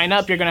out to sign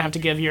up. You're going to have to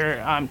give your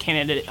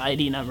candidate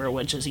ID number,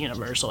 which is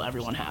universal.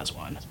 Everyone has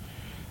one.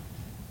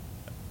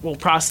 We'll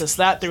process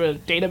that through a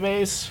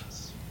database,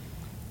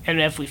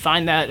 and if we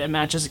find that it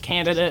matches a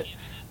candidate,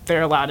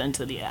 they're allowed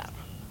into the app.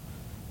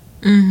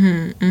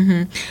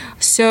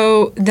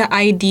 So the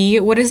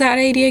ID, what is that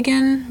ID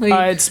again?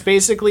 Like, It's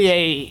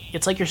basically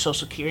it's like your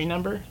social security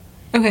number,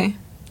 okay.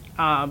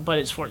 but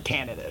it's for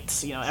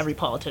candidates. Every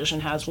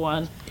politician has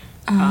one.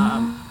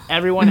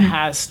 Everyone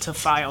has to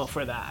file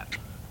for that.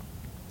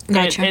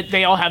 Gotcha.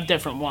 They all have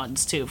different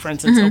ones too. For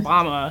instance,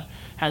 Obama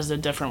has a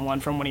different one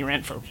from when he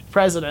ran for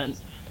president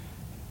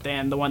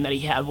than the one that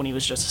he had when he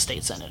was just a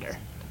state senator.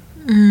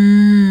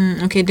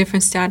 Okay,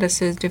 different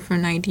statuses,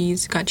 different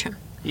IDs. Gotcha.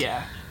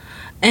 Yeah.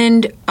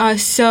 And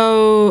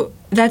so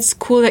that's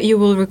cool that you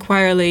will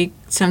require like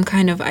some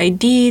kind of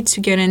ID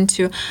to get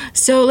into.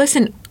 So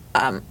listen,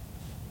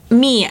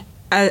 me,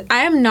 I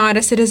am not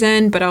a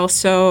citizen, but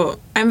also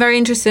I'm very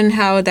interested in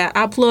how that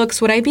app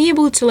looks. Would I be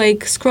able to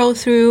like scroll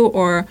through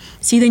or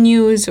see the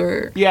news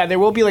or? Yeah, there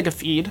will be like a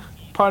feed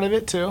part of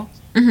it too.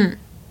 It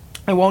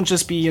won't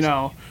just be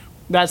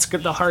that's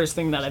the hardest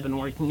thing that I've been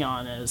working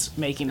on is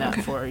making that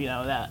for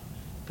that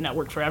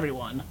network for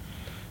everyone.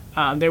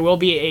 There will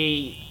be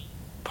a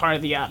part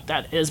of the app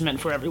that is meant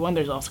for everyone.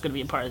 There's also going to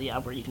be a part of the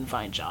app where you can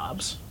find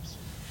jobs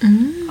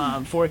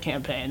for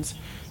campaigns,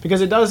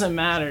 because it doesn't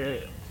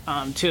matter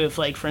too if,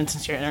 like, for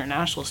instance, you're an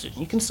international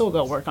student, you can still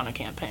go work on a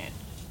campaign.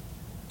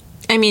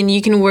 I mean,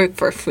 you can work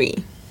for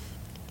free.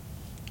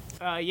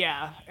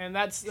 Yeah, and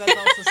that's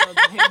also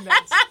something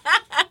that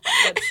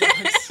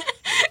sucks.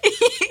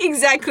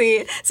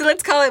 Exactly. So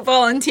let's call it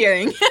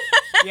volunteering.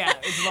 Yeah,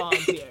 it's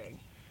volunteering.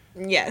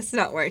 Yes,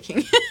 not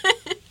working.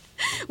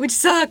 Which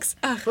sucks.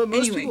 Ugh, But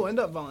most anyway. people end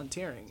up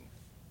volunteering.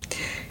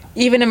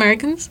 Even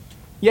Americans?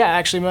 Yeah,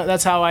 actually,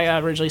 that's how I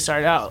originally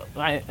started out.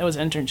 It was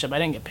an internship. I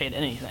didn't get paid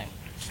anything.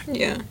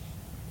 Yeah.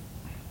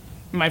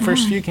 My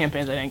first few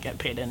campaigns, I didn't get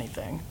paid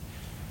anything,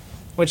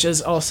 which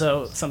is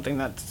also something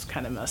that's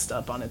kind of messed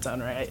up on its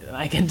own right. And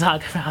I can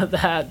talk about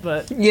that,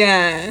 but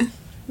Yeah.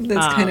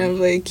 That's kind of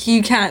like,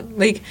 you can't,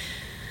 like,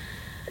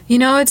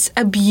 it's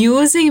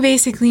abusing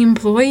basically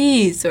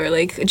employees or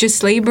like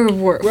just labor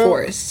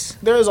force.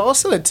 There was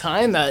also a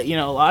time that,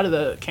 a lot of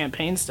the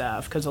campaign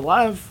staff, because a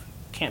lot of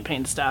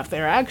campaign staff, they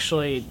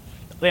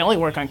only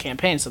work on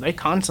campaigns, so they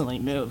constantly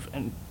move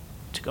and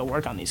to go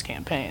work on these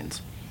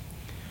campaigns.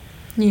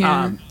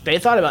 Yeah. They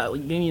thought about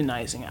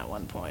unionizing at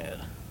one point.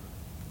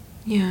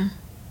 Yeah.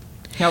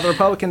 Now, the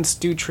Republicans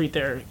do treat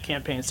their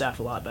campaign staff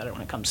a lot better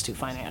when it comes to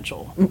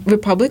financial.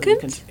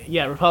 Republicans?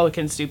 Yeah,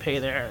 Republicans do pay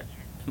their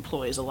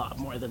employees a lot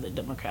more than the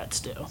Democrats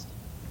do.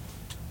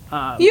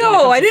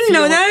 Yo, I didn't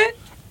know that.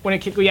 When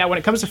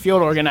it comes to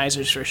field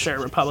organizers, for sure,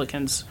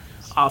 Republicans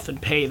often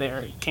pay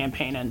their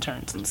campaign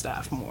interns and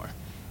staff more.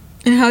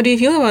 And how do you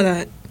feel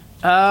about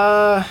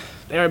that?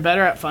 They were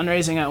better at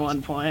fundraising at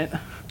one point.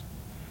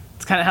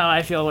 It's kind of how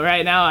I feel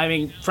right now. I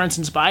mean, for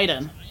instance,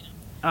 Biden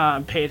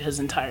paid his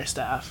entire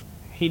staff.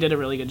 He did a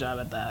really good job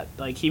at that.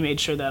 Like, he made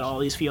sure that all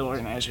these field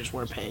organizers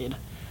were paid,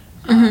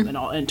 and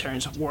all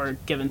interns were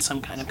given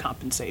some kind of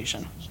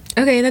compensation.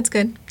 Okay, that's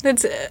good.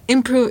 That's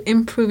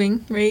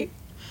improving, right?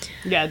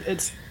 Yeah,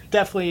 it's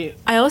definitely.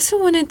 I also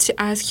wanted to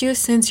ask you,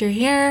 since you're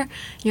here,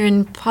 you're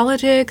in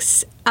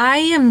politics, I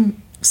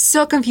am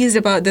so confused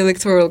about the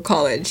Electoral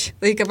College,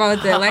 like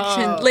about the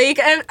election. Like,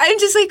 I'm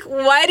just like,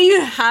 why do you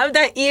have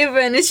that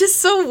even? It's just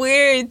so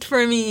weird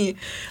for me.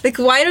 Like,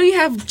 why don't you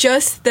have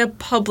just the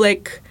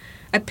public,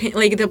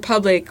 like the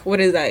public, what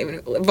is that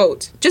even?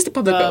 Vote. Just the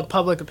public vote.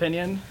 Public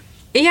opinion.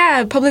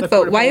 Yeah, public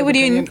vote. Why would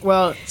you?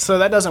 Well, so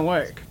that doesn't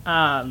work.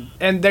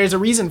 And there's a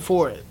reason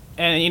for it.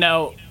 And,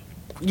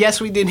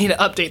 yes, we did need to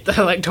update the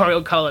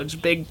Electoral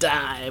College. Big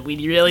time. We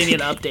really need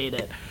to update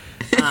it.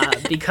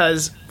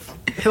 Because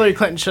Hillary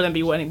Clinton shouldn't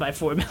be winning by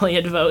 4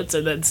 million votes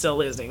and then still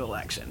losing the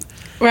election.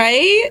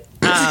 Right?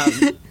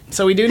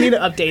 So we do need to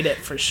update it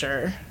for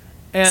sure.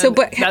 And so,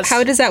 but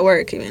how does that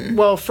work even?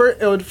 Well,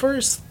 the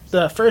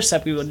first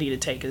step we would need to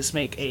take is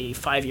make a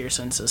 5-year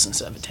census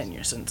instead of a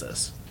 10-year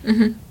census.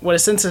 Mm-hmm. What a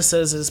census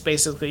is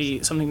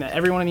basically something that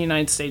everyone in the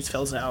United States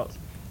fills out,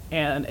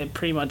 and it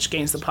pretty much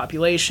gains the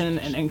population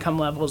and income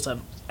levels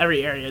of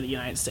every area of the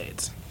United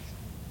States.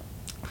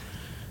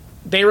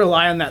 They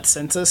rely on that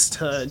census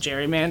to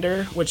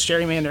gerrymander, which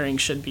gerrymandering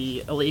should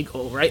be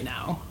illegal right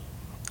now.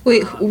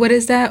 Wait, what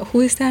is that?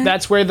 Who is that?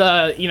 That's where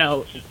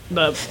the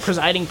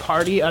presiding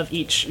party of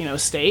each,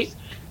 state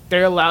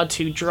they're allowed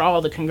to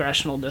draw the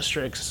congressional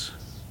districts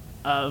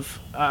of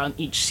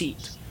each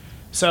seat.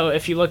 So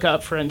if you look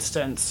up, for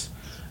instance,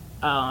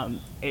 I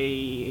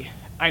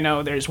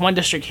know there's one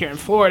district here in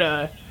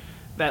Florida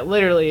that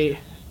literally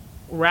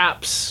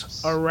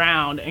wraps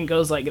around and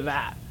goes like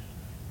that.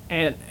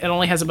 And it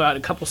only has about a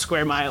couple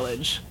square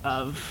mileage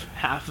of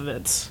half of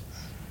its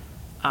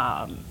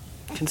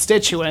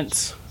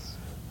constituents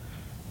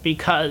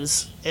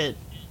because it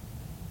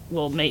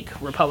will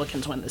make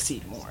Republicans win the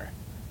seat more.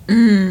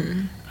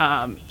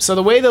 So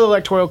the way the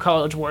Electoral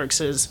College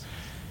works is,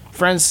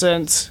 for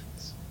instance,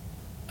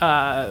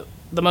 the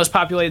most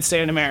populated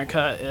state in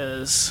America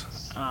is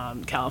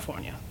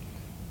California.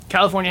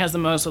 California has the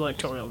most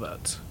electoral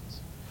votes,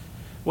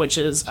 which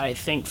is, I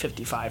think,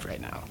 55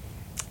 right now.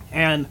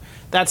 And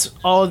that's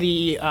all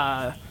the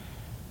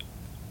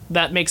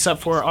that makes up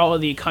for all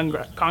of the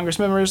Congress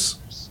members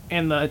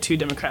and the 2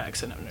 Democratic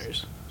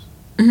senators.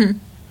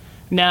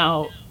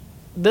 Now,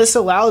 this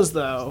allows,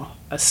 though,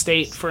 a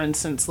state, for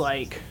instance,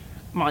 like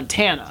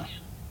Montana,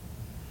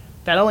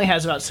 that only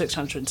has about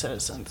 600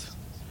 citizens.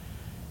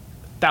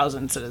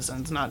 1,000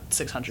 citizens, not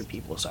 600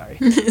 people, sorry.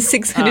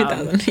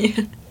 600,000,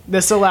 yeah.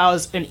 This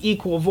allows an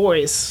equal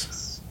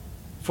voice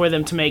for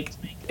them to make,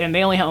 and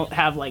they only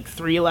have like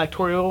 3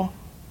 electoral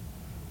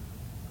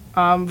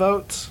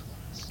votes.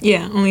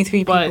 Yeah, only 3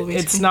 people, But basically.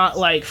 it's not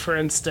like, for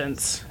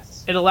instance,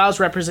 it allows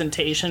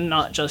representation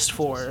not just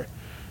for,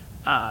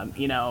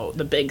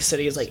 the big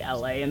cities like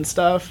LA and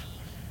stuff.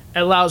 It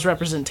allows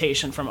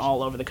representation from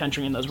all over the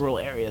country in those rural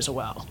areas as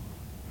well.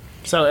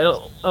 So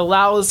it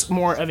allows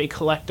more of a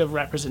collective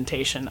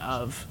representation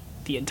of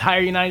the entire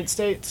United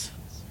States.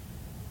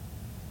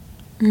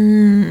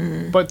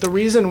 But the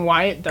reason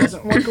why it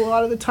doesn't work a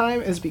lot of the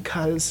time is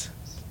because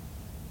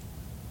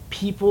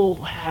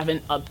people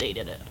haven't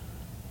updated it.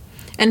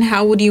 And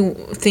how would you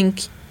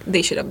think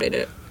they should update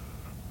it?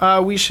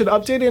 We should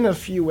update it in a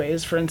few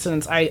ways. For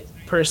instance, I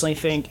personally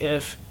think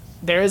if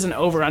there is an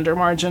over-under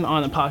margin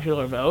on the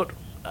popular vote,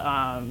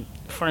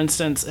 for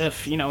instance,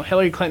 if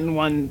Hillary Clinton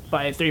won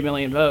by 3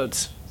 million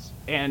votes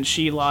and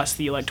she lost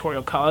the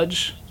Electoral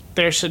College,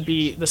 the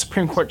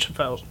Supreme Court should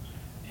vote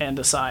and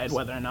decide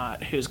whether or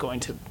not who's going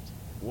to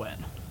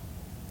win.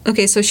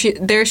 Okay, so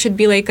there should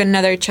be like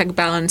another check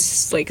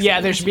balance, like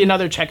Yeah, there should be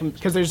another check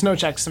because there's no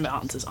checks and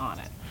balances on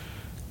it.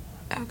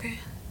 Okay.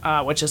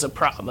 Which is a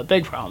problem, a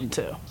big problem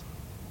too.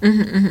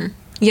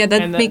 Yeah,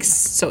 that And then-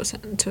 makes total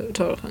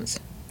sense.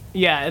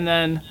 Yeah, and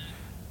then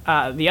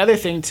the other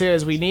thing too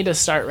is we need to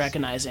start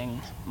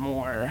recognizing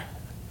more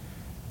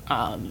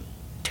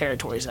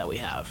territories that we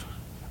have.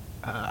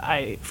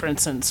 For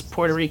instance,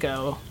 Puerto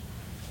Rico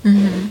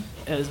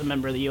is a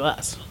member of the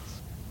U.S.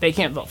 They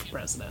can't vote for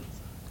president.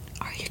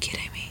 Are you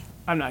kidding me?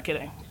 I'm not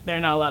kidding. They're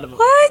not allowed to vote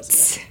for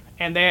president. What?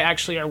 And they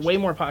actually are way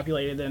more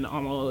populated than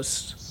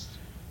almost,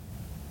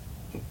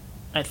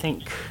 I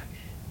think,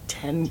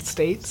 10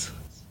 states.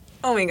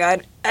 Oh my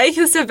god, I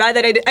feel so bad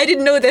that I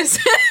didn't know this.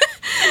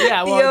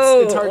 Yeah, well,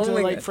 Yo, it's hard to,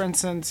 my like, God. for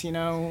instance,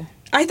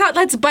 I thought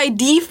that's by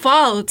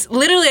default.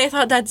 Literally, I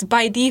thought that's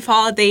by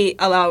default. They're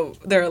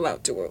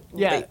allowed to vote.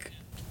 Yeah. Like,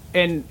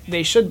 and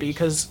they should be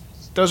because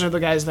those are the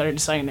guys that are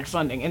deciding their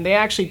funding. And they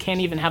actually can't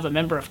even have a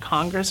member of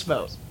Congress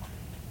vote.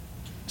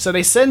 So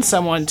they send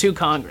someone to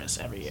Congress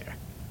every year,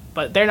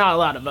 but they're not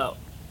allowed to vote.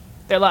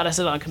 They're allowed to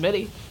sit on a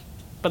committee,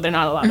 but they're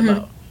not allowed to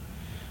vote.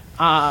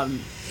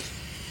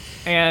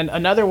 And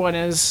another one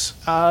is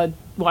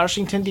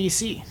Washington,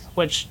 D.C.,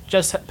 which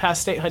just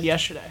passed statehood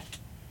yesterday.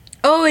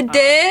 oh, it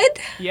did?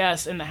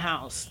 Yes, in the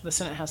House. The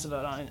Senate has to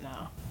vote on it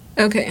now.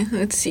 Okay,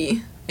 let's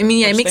see. I mean,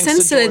 yeah, it Which, makes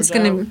thanks sense to that it's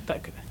Georgia, gonna.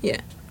 that could-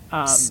 Yeah.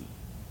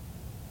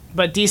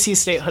 But DC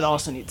statehood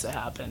also needs to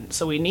happen.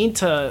 So we need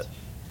to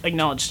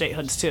acknowledge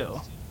statehoods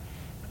too,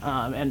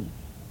 and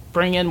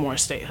bring in more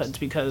statehoods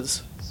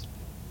because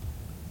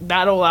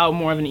that'll allow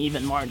more of an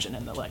even margin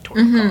in the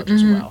electoral college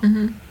as well.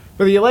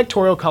 But the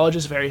electoral college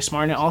is very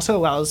smart, and it also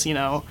allows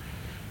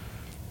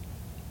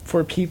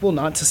for people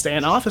not to stay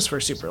in office for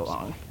super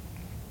long.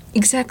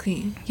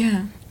 Exactly.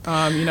 Yeah.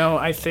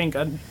 I think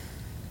I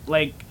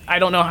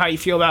don't know how you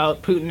feel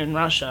about Putin in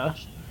Russia,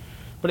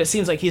 but it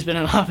seems like he's been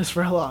in office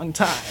for a long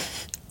time.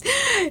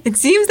 It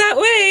seems that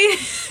way.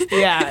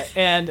 Yeah,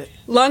 and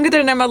Longer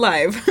than I'm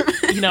alive.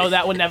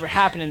 that would never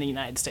happen in the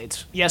United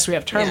States. Yes, we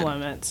have term Yeah.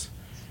 limits,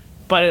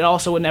 but it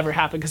also would never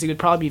happen because he would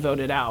probably be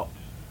voted out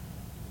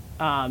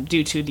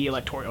due to the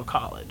electoral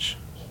college.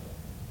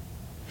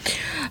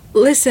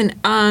 Listen,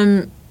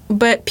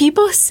 but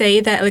people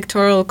say that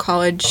electoral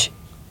college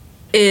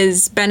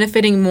is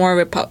benefiting more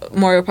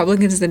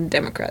Republicans than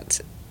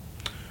Democrats.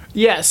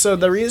 Yeah, so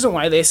the reason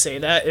why they say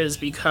that is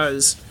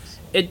because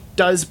it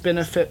does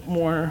benefit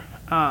more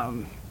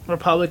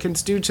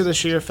Republicans due to the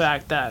sheer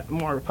fact that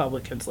more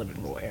Republicans live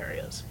in rural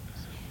areas.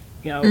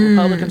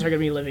 Republicans are going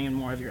to be living in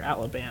more of your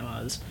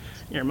Alabamas,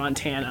 your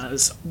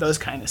Montanas, those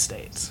kind of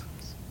states.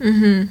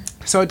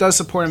 So it does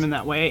support them in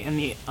that way. And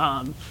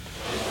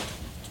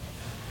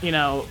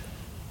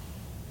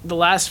the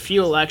last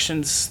few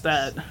elections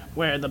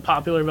where the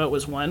popular vote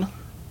was won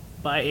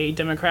by a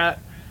Democrat,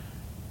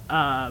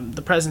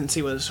 the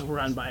presidency was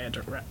run by a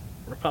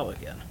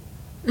Republican.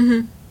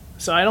 Mm-hmm.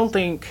 So I don't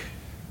think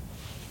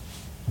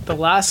the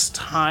last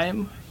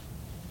time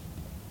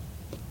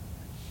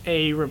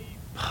a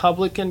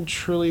Republican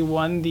truly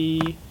won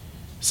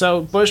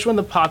so Bush won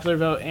the popular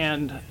vote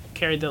and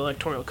carried the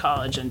Electoral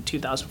College in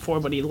 2004,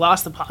 but he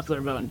lost the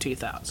popular vote in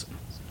 2000.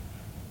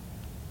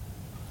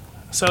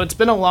 So it's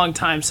been a long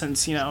time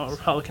since, a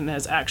Republican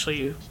has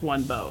actually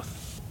won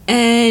both.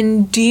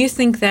 And do you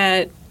think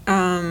that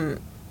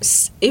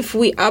if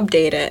we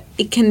update it,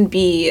 it can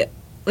be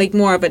like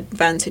more of an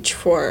advantage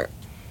for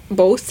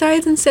both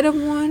sides instead of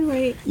one,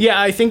 right?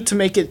 Yeah, I think to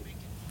make it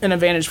an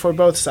advantage for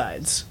both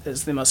sides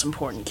is the most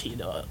important key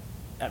to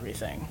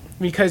everything.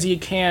 Because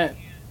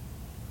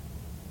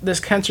this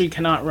country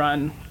cannot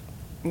run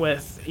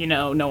with,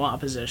 no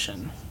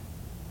opposition.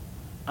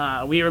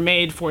 We were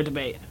made for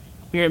debate.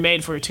 We were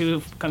made for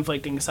two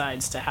conflicting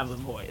sides to have a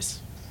voice.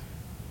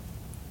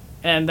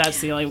 And that's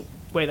the only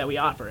way that we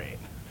operate.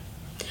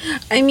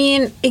 I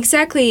mean,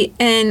 exactly.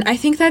 And I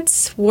think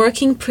that's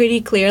working pretty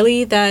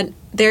clearly that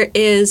there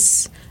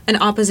is an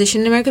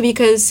opposition in America,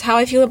 because how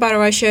I feel about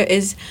Russia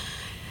is,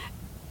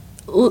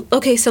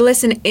 okay, so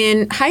listen,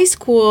 in high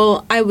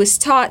school, I was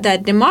taught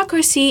that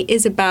democracy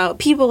is about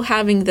people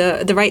having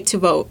the right to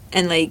vote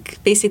and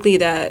like basically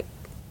that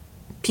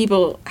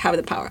people have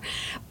the power.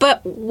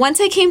 But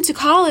once I came to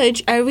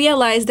college, I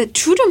realized that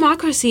true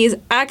democracy is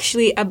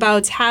actually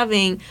about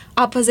having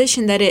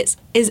opposition that is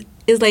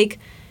like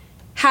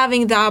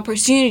having the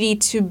opportunity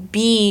to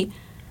be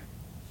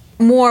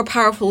more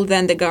powerful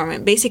than the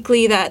government.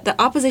 Basically, that the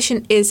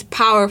opposition is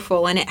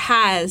powerful and it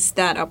has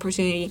that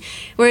opportunity.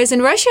 Whereas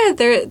in Russia,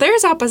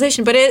 there's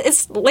opposition, but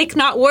it's like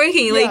not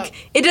working. Yeah,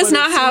 like it does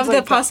not have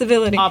the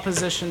possibility.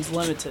 Opposition's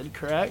limited,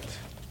 correct?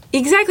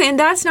 Exactly, and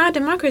that's not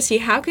democracy.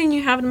 How can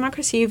you have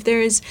democracy if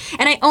there's...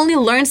 And I only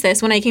learned this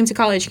when I came to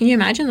college. Can you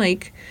imagine?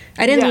 Like,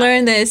 I didn't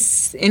learn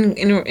this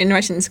in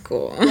Russian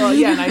school. Well,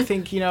 yeah, and I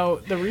think,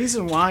 the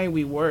reason why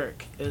we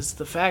work is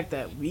the fact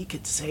that we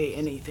could say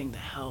anything the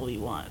hell we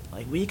want.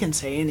 Like, we can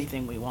say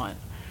anything we want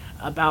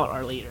about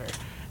our leader.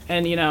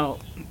 And,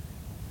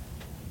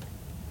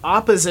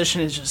 opposition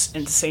is just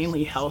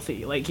insanely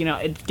healthy. Like,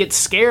 it gets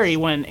scary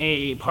when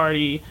a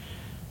party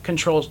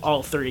controls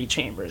all 30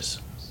 chambers.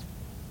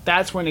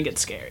 That's when it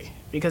gets scary,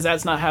 because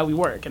that's not how we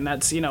work. And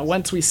that's,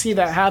 once we see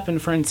that happen,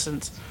 for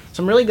instance,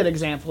 some really good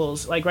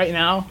examples, like right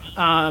now,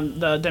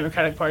 the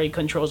Democratic Party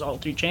controls all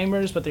 3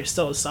 chambers, but there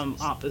still is some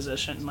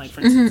opposition. Like, for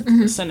instance,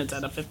 the Senate's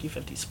at a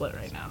 50-50 split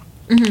right now.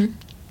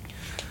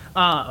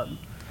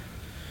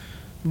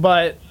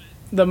 But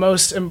the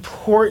most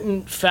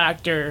important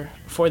factor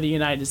for the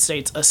United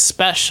States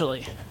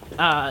especially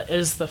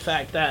is the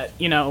fact that,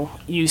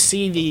 you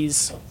see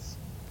these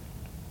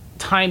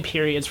time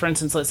periods, for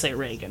instance, let's say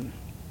Reagan.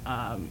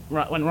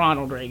 When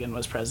Ronald Reagan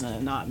was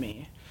president, not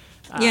me.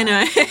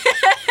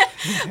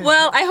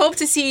 Well, I hope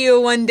to see you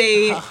one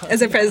day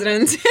as a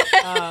president.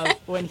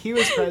 When he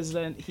was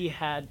president, he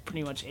had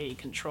pretty much a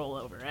control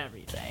over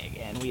everything.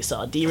 And we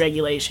saw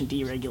deregulation,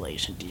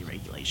 deregulation,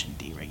 deregulation,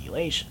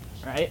 deregulation,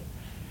 right?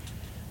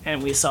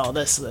 And we saw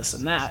this,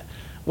 and that.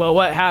 Well,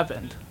 what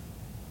happened?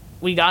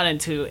 We got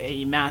into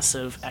a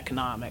massive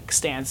economic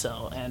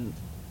standstill, and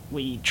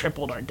we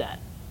tripled our debt.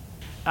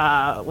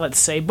 Let's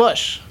say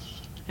Bush.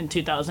 In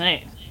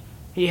 2008,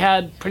 he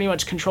had pretty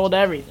much controlled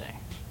everything.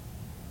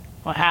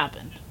 What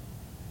happened?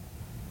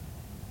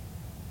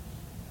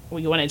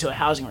 We went into a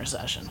housing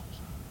recession.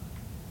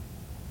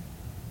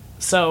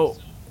 So,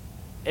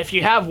 if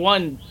you have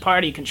one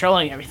party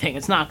controlling everything,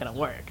 it's not going to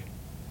work.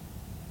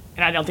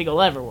 And I don't think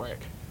it'll ever work.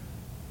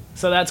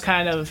 So that's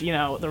kind of,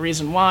 the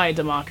reason why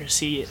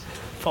democracy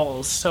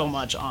falls so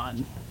much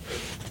on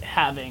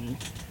having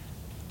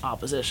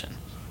opposition.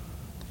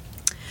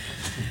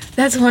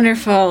 That's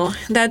wonderful.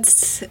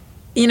 That's,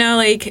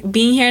 like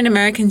being here in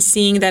America and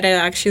seeing that it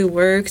actually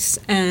works,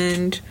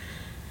 and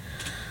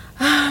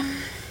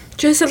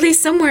just at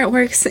least somewhere it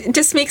works. It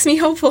just makes me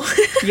hopeful.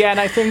 Yeah, and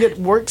I think it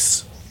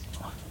works.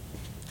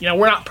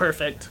 We're not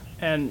perfect.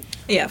 And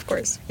yeah, of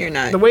course, you're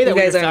not. The way that you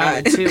we guys were are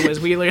founded, not. too, was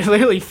we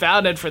literally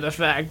founded for the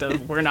fact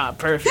of we're not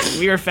perfect.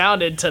 We were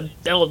founded to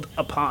build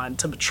upon,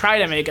 to try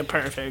to make it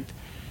perfect.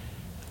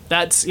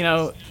 That's,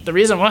 the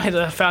reason why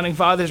the founding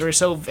fathers were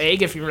so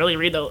vague. If you really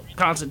read the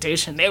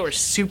Constitution, they were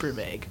super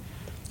vague.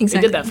 Exactly.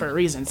 They did that for a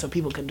reason, so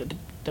people could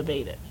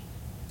debate it.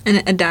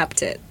 And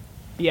adapt it.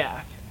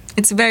 Yeah.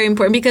 It's very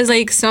important because,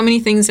 like, so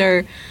many things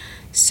are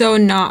so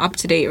not up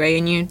to date,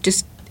 right? And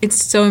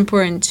it's so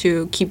important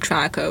to keep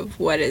track of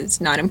what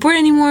is not important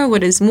anymore,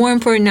 what is more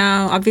important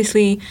now.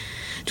 Obviously,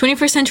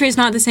 21st century is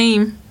not the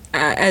same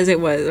as it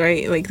was,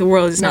 right? Like, the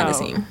world is not the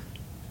same.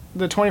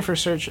 The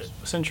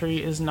 21st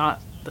century is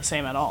not the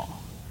same at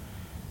all.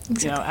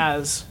 Exactly.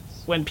 As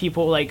when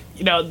people, like,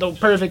 the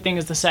perfect thing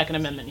is the Second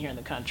Amendment here in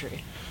the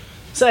country.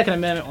 Second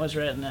Amendment was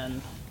written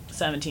in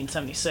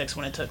 1776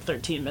 when it took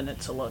 13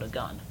 minutes to load a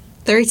gun.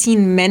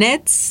 13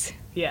 minutes?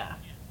 Yeah.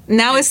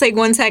 Now it's like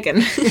 1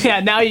 second.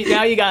 Yeah, now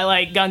you got,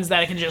 like, guns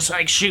that can just,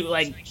 like, shoot,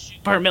 like,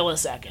 per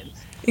millisecond.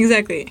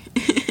 Exactly.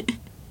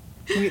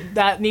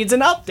 that needs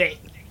an update.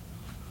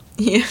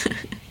 Yeah.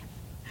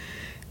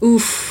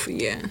 Oof,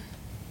 yeah.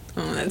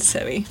 Oh, that's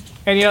heavy.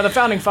 And, the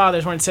founding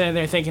fathers weren't sitting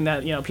there thinking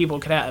that, people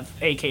could have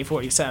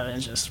AK-47s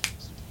just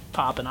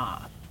popping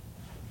off.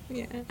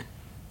 Yeah.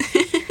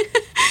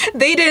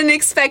 They didn't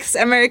expect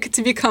America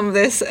to become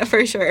this,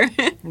 for sure.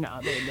 No,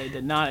 they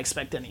did not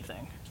expect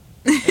anything.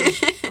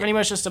 It was pretty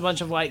much just a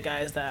bunch of white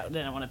guys that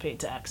didn't want to pay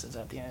taxes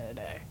at the end of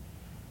the day.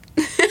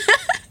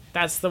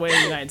 That's the way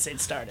the United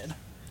States started.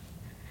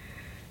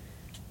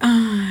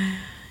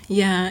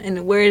 Yeah,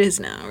 and where it is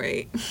now,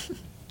 right?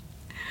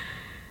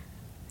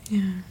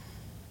 Yeah.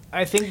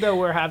 I think, though,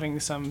 we're having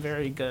some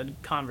very good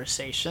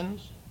conversation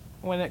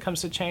when it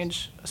comes to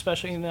change,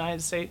 especially in the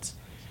United States.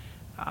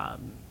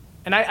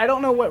 And I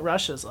don't know what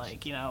Russia's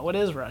like. What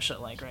is Russia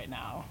like right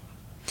now?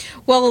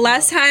 Well, the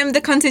last time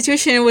the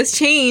constitution was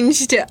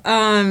changed,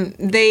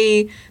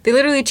 they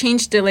literally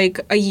changed it like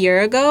a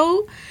year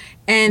ago,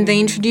 and they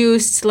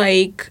introduced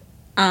like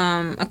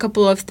a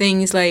couple of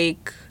things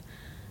like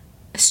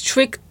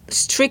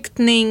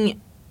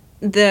strictening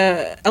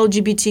the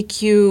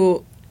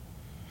LGBTQ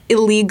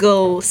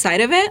illegal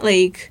side of it.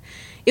 Like,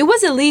 it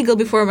was illegal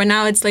before, but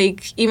now it's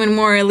like even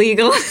more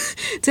illegal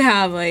to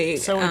have like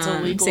So it's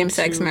illegal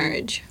same-sex to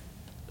marriage.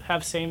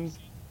 have same...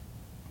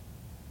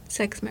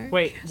 Sex marriage.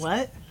 Wait,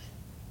 what?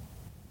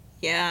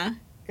 Yeah.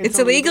 It's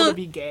illegal to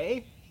be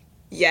gay?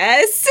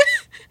 Yes.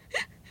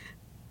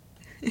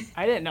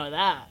 I didn't know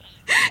that.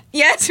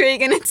 Yes,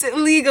 Reagan, it's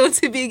illegal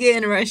to be gay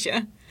in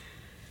Russia.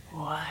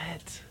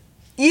 What?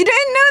 You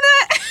didn't know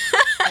that?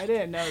 I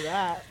didn't know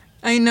that.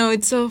 I know,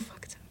 it's so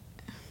fucked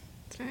up.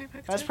 It's very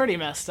fucked That's up. pretty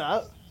messed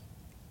up.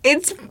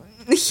 It's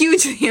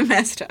hugely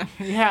messed up.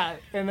 Yeah,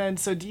 and then,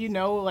 so do you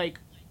know, like...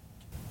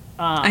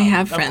 I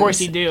have friends. Of course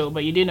you do,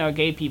 but you do know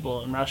gay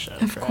people in Russia,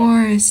 Of correct?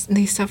 course,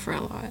 they suffer a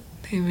lot.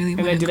 They really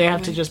And then do they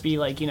have to just be,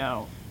 like,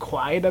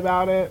 quiet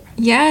about it?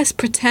 Yes,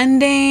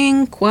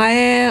 pretending,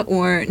 quiet,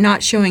 or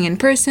not showing in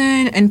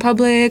person, in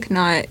public,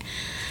 not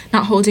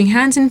holding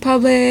hands in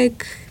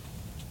public.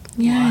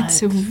 Yeah,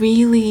 it's What?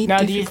 really Now,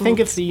 difficult. do you think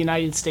if the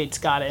United States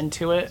got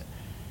into it,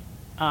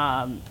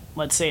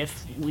 let's say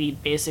if we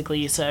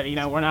basically said,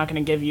 we're not going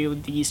to give you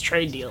these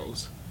trade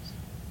deals,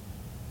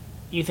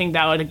 you think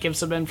that would give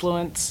some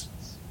influence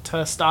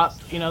to stop,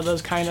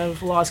 those kind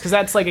of laws? Because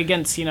that's, like,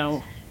 against,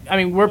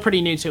 we're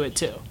pretty new to it,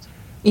 too.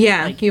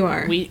 Yeah, Like, you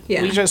are. We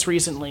Yeah. just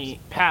recently,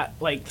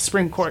 the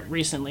Supreme Court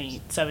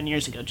recently, 7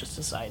 years ago, just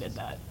decided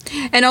that.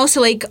 And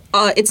also, like,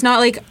 it's not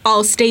like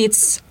all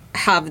states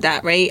have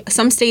that, right?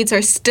 Some states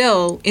are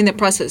still in the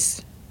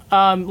process.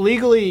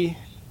 Legally,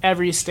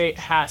 every state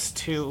has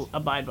to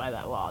abide by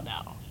that law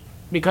now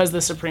because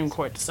the Supreme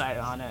Court decided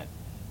on it.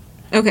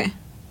 Okay.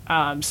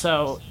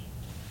 So,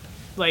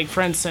 like,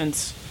 for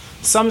instance,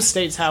 some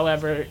states,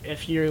 however,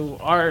 if you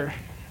are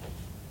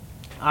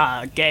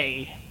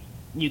gay,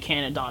 you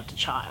can't adopt a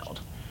child.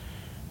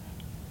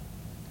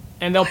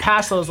 And they'll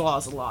pass those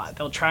laws a lot.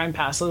 They'll try and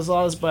pass those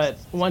laws, but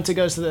once it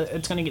goes to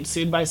it's going to get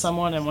sued by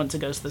someone, and once it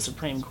goes to the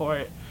Supreme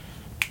Court,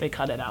 they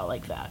cut it out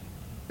like that.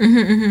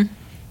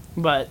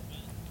 But,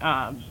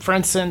 for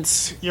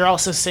instance, you're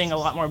also seeing a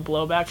lot more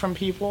blowback from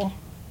people.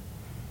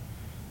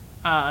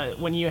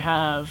 When you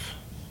have...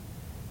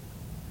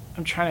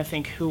 I'm trying to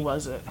think, who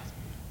was it?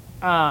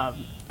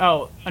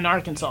 In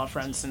Arkansas, for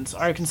instance.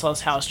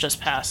 Arkansas's House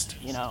just passed,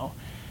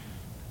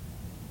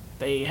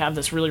 they have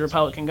this really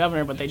Republican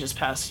governor, but they just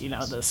passed,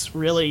 this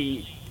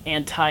really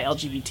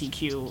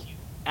anti-LGBTQ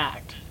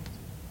act.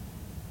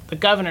 The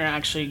governor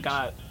actually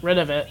got rid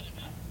of it,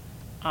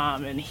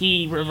 and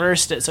he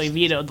reversed it, so he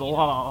vetoed the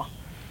law.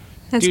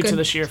 That's due good. to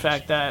the sheer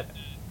fact that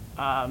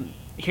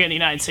here in the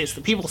United States,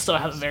 the people still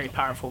have a very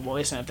powerful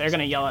voice, and if they're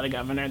going to yell at a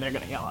governor, they're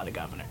going to yell at a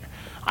governor.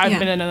 I've Yeah.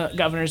 been in a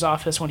governor's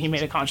office when he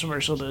made a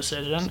controversial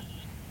decision.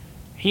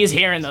 He's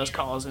hearing those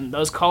calls, and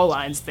those call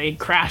lines, they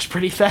crash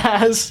pretty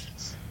fast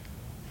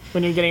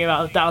when you're getting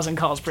about 1,000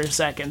 calls per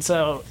second.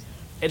 So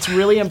it's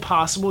really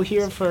impossible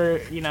here for,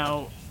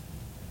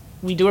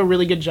 we do a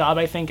really good job,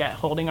 I think, at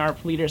holding our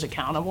leaders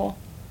accountable.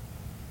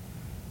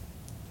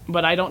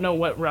 But I don't know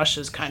what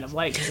Russia's kind of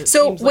like. 'Cause it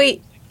So, seems like-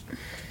 wait.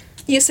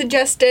 You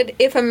suggested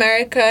if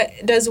America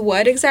does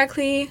what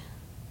exactly?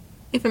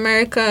 If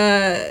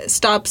America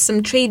stops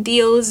some trade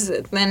deals,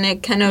 then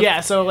it kind of...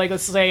 Yeah, so, like,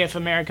 let's say if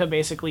America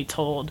basically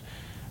told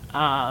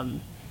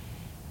them,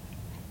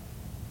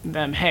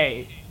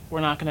 hey, we're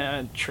not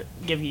going to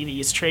give you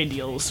these trade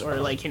deals, or,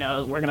 like,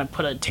 we're going to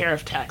put a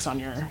tariff tax on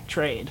your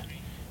trade.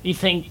 You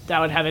think that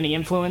would have any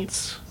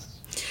influence?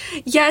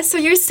 Yeah, so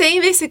you're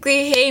saying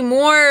basically, hey,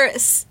 more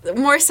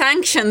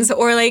sanctions,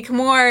 or like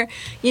more,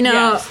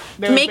 Yes,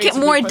 they would make it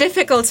basically more put-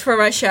 difficult for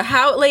Russia.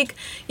 How, like,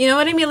 you know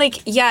what I mean?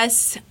 Like,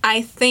 yes,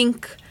 I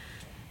think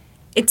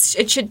it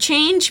should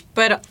change,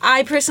 but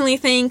I personally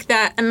think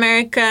that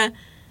America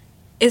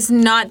is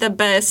not the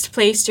best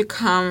place to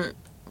come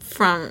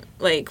from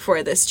like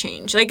for this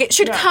change. Like it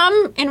should Yeah.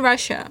 come in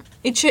Russia.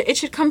 It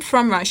should come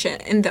from Russia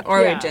in the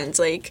origins.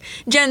 Like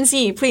Gen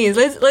Z, please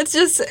let's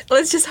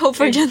just hope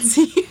for Gen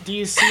Z. Do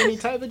you see any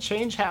type of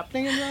change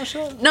happening in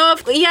Russia? No,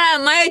 yeah,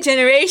 my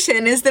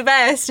generation is the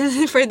best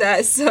for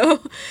that. So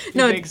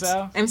no, think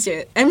so? I'm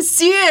serious. I'm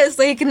serious.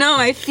 Like no,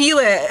 I feel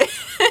it.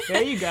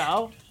 There you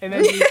go. And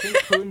then do you think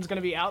Putin's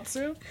gonna be out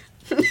soon?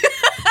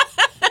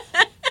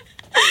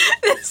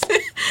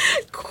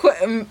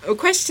 A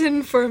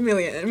question for $1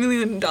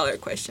 million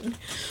question.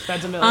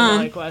 That's $1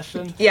 million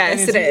question.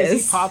 yes, and it Is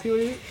is. he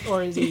popular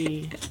or is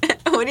he?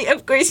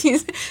 Of course,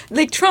 he's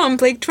like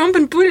Trump. Like Trump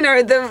and Putin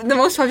are the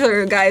most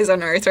popular guys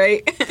on earth,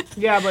 right?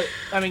 Yeah, but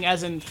I mean,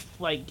 as in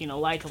like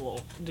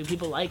likable. Do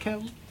people like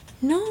him?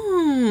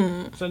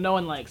 No, So no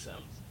one likes him.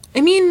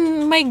 I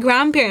mean my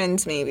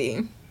grandparents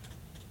maybe.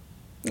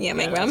 Yeah,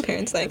 my Yeah,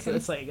 grandparents like him.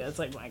 It's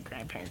like my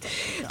grandparents.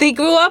 Like They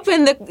grew up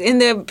in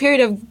the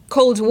period of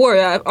Cold War.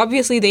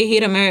 Obviously, they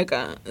hate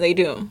America. They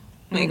do.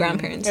 My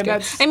grandparents And do.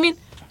 that's- I mean,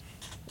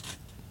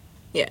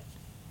 yeah.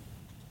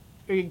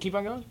 You can keep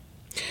on going.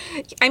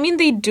 I mean,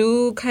 they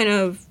do kind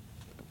of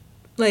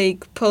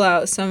like pull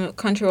out some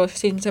controversial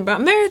statements about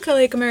America.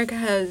 Like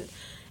America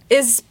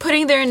is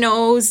putting their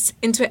nose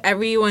into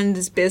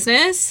everyone's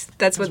business.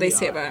 That's what we they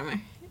say are. about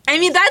America. I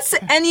mean that's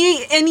and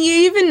you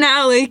even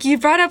now like you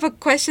brought up a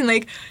question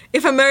like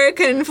if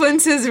America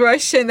influences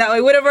Russia in that way,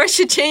 would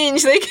Russia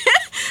change? Like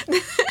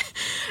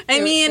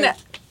I mean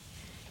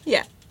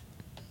yeah.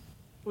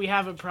 We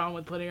have a problem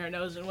with putting our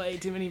nose in way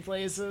too many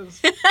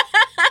places.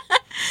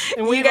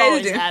 And we've guys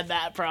always do. had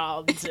that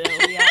problem too.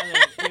 We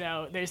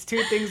haven't, there's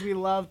two things we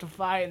love to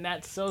fight, and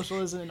that's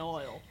socialism and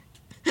oil.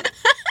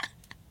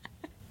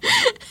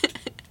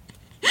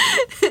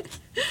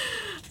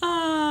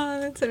 Oh,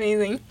 that's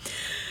amazing.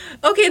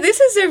 Okay, this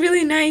is a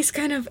really nice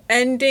kind of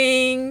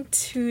ending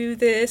to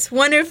this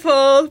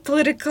wonderful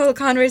political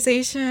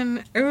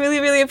conversation. I really,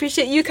 really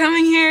appreciate you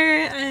coming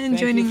here and Thank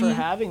joining you for me.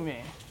 having me.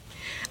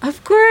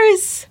 Of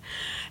course.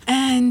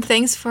 And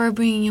thanks for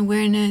bringing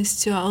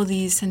awareness to all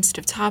these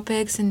sensitive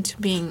topics and to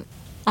being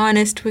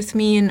honest with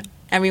me and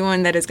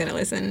everyone that is going to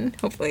listen,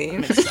 hopefully.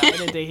 I'm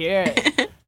excited to hear it.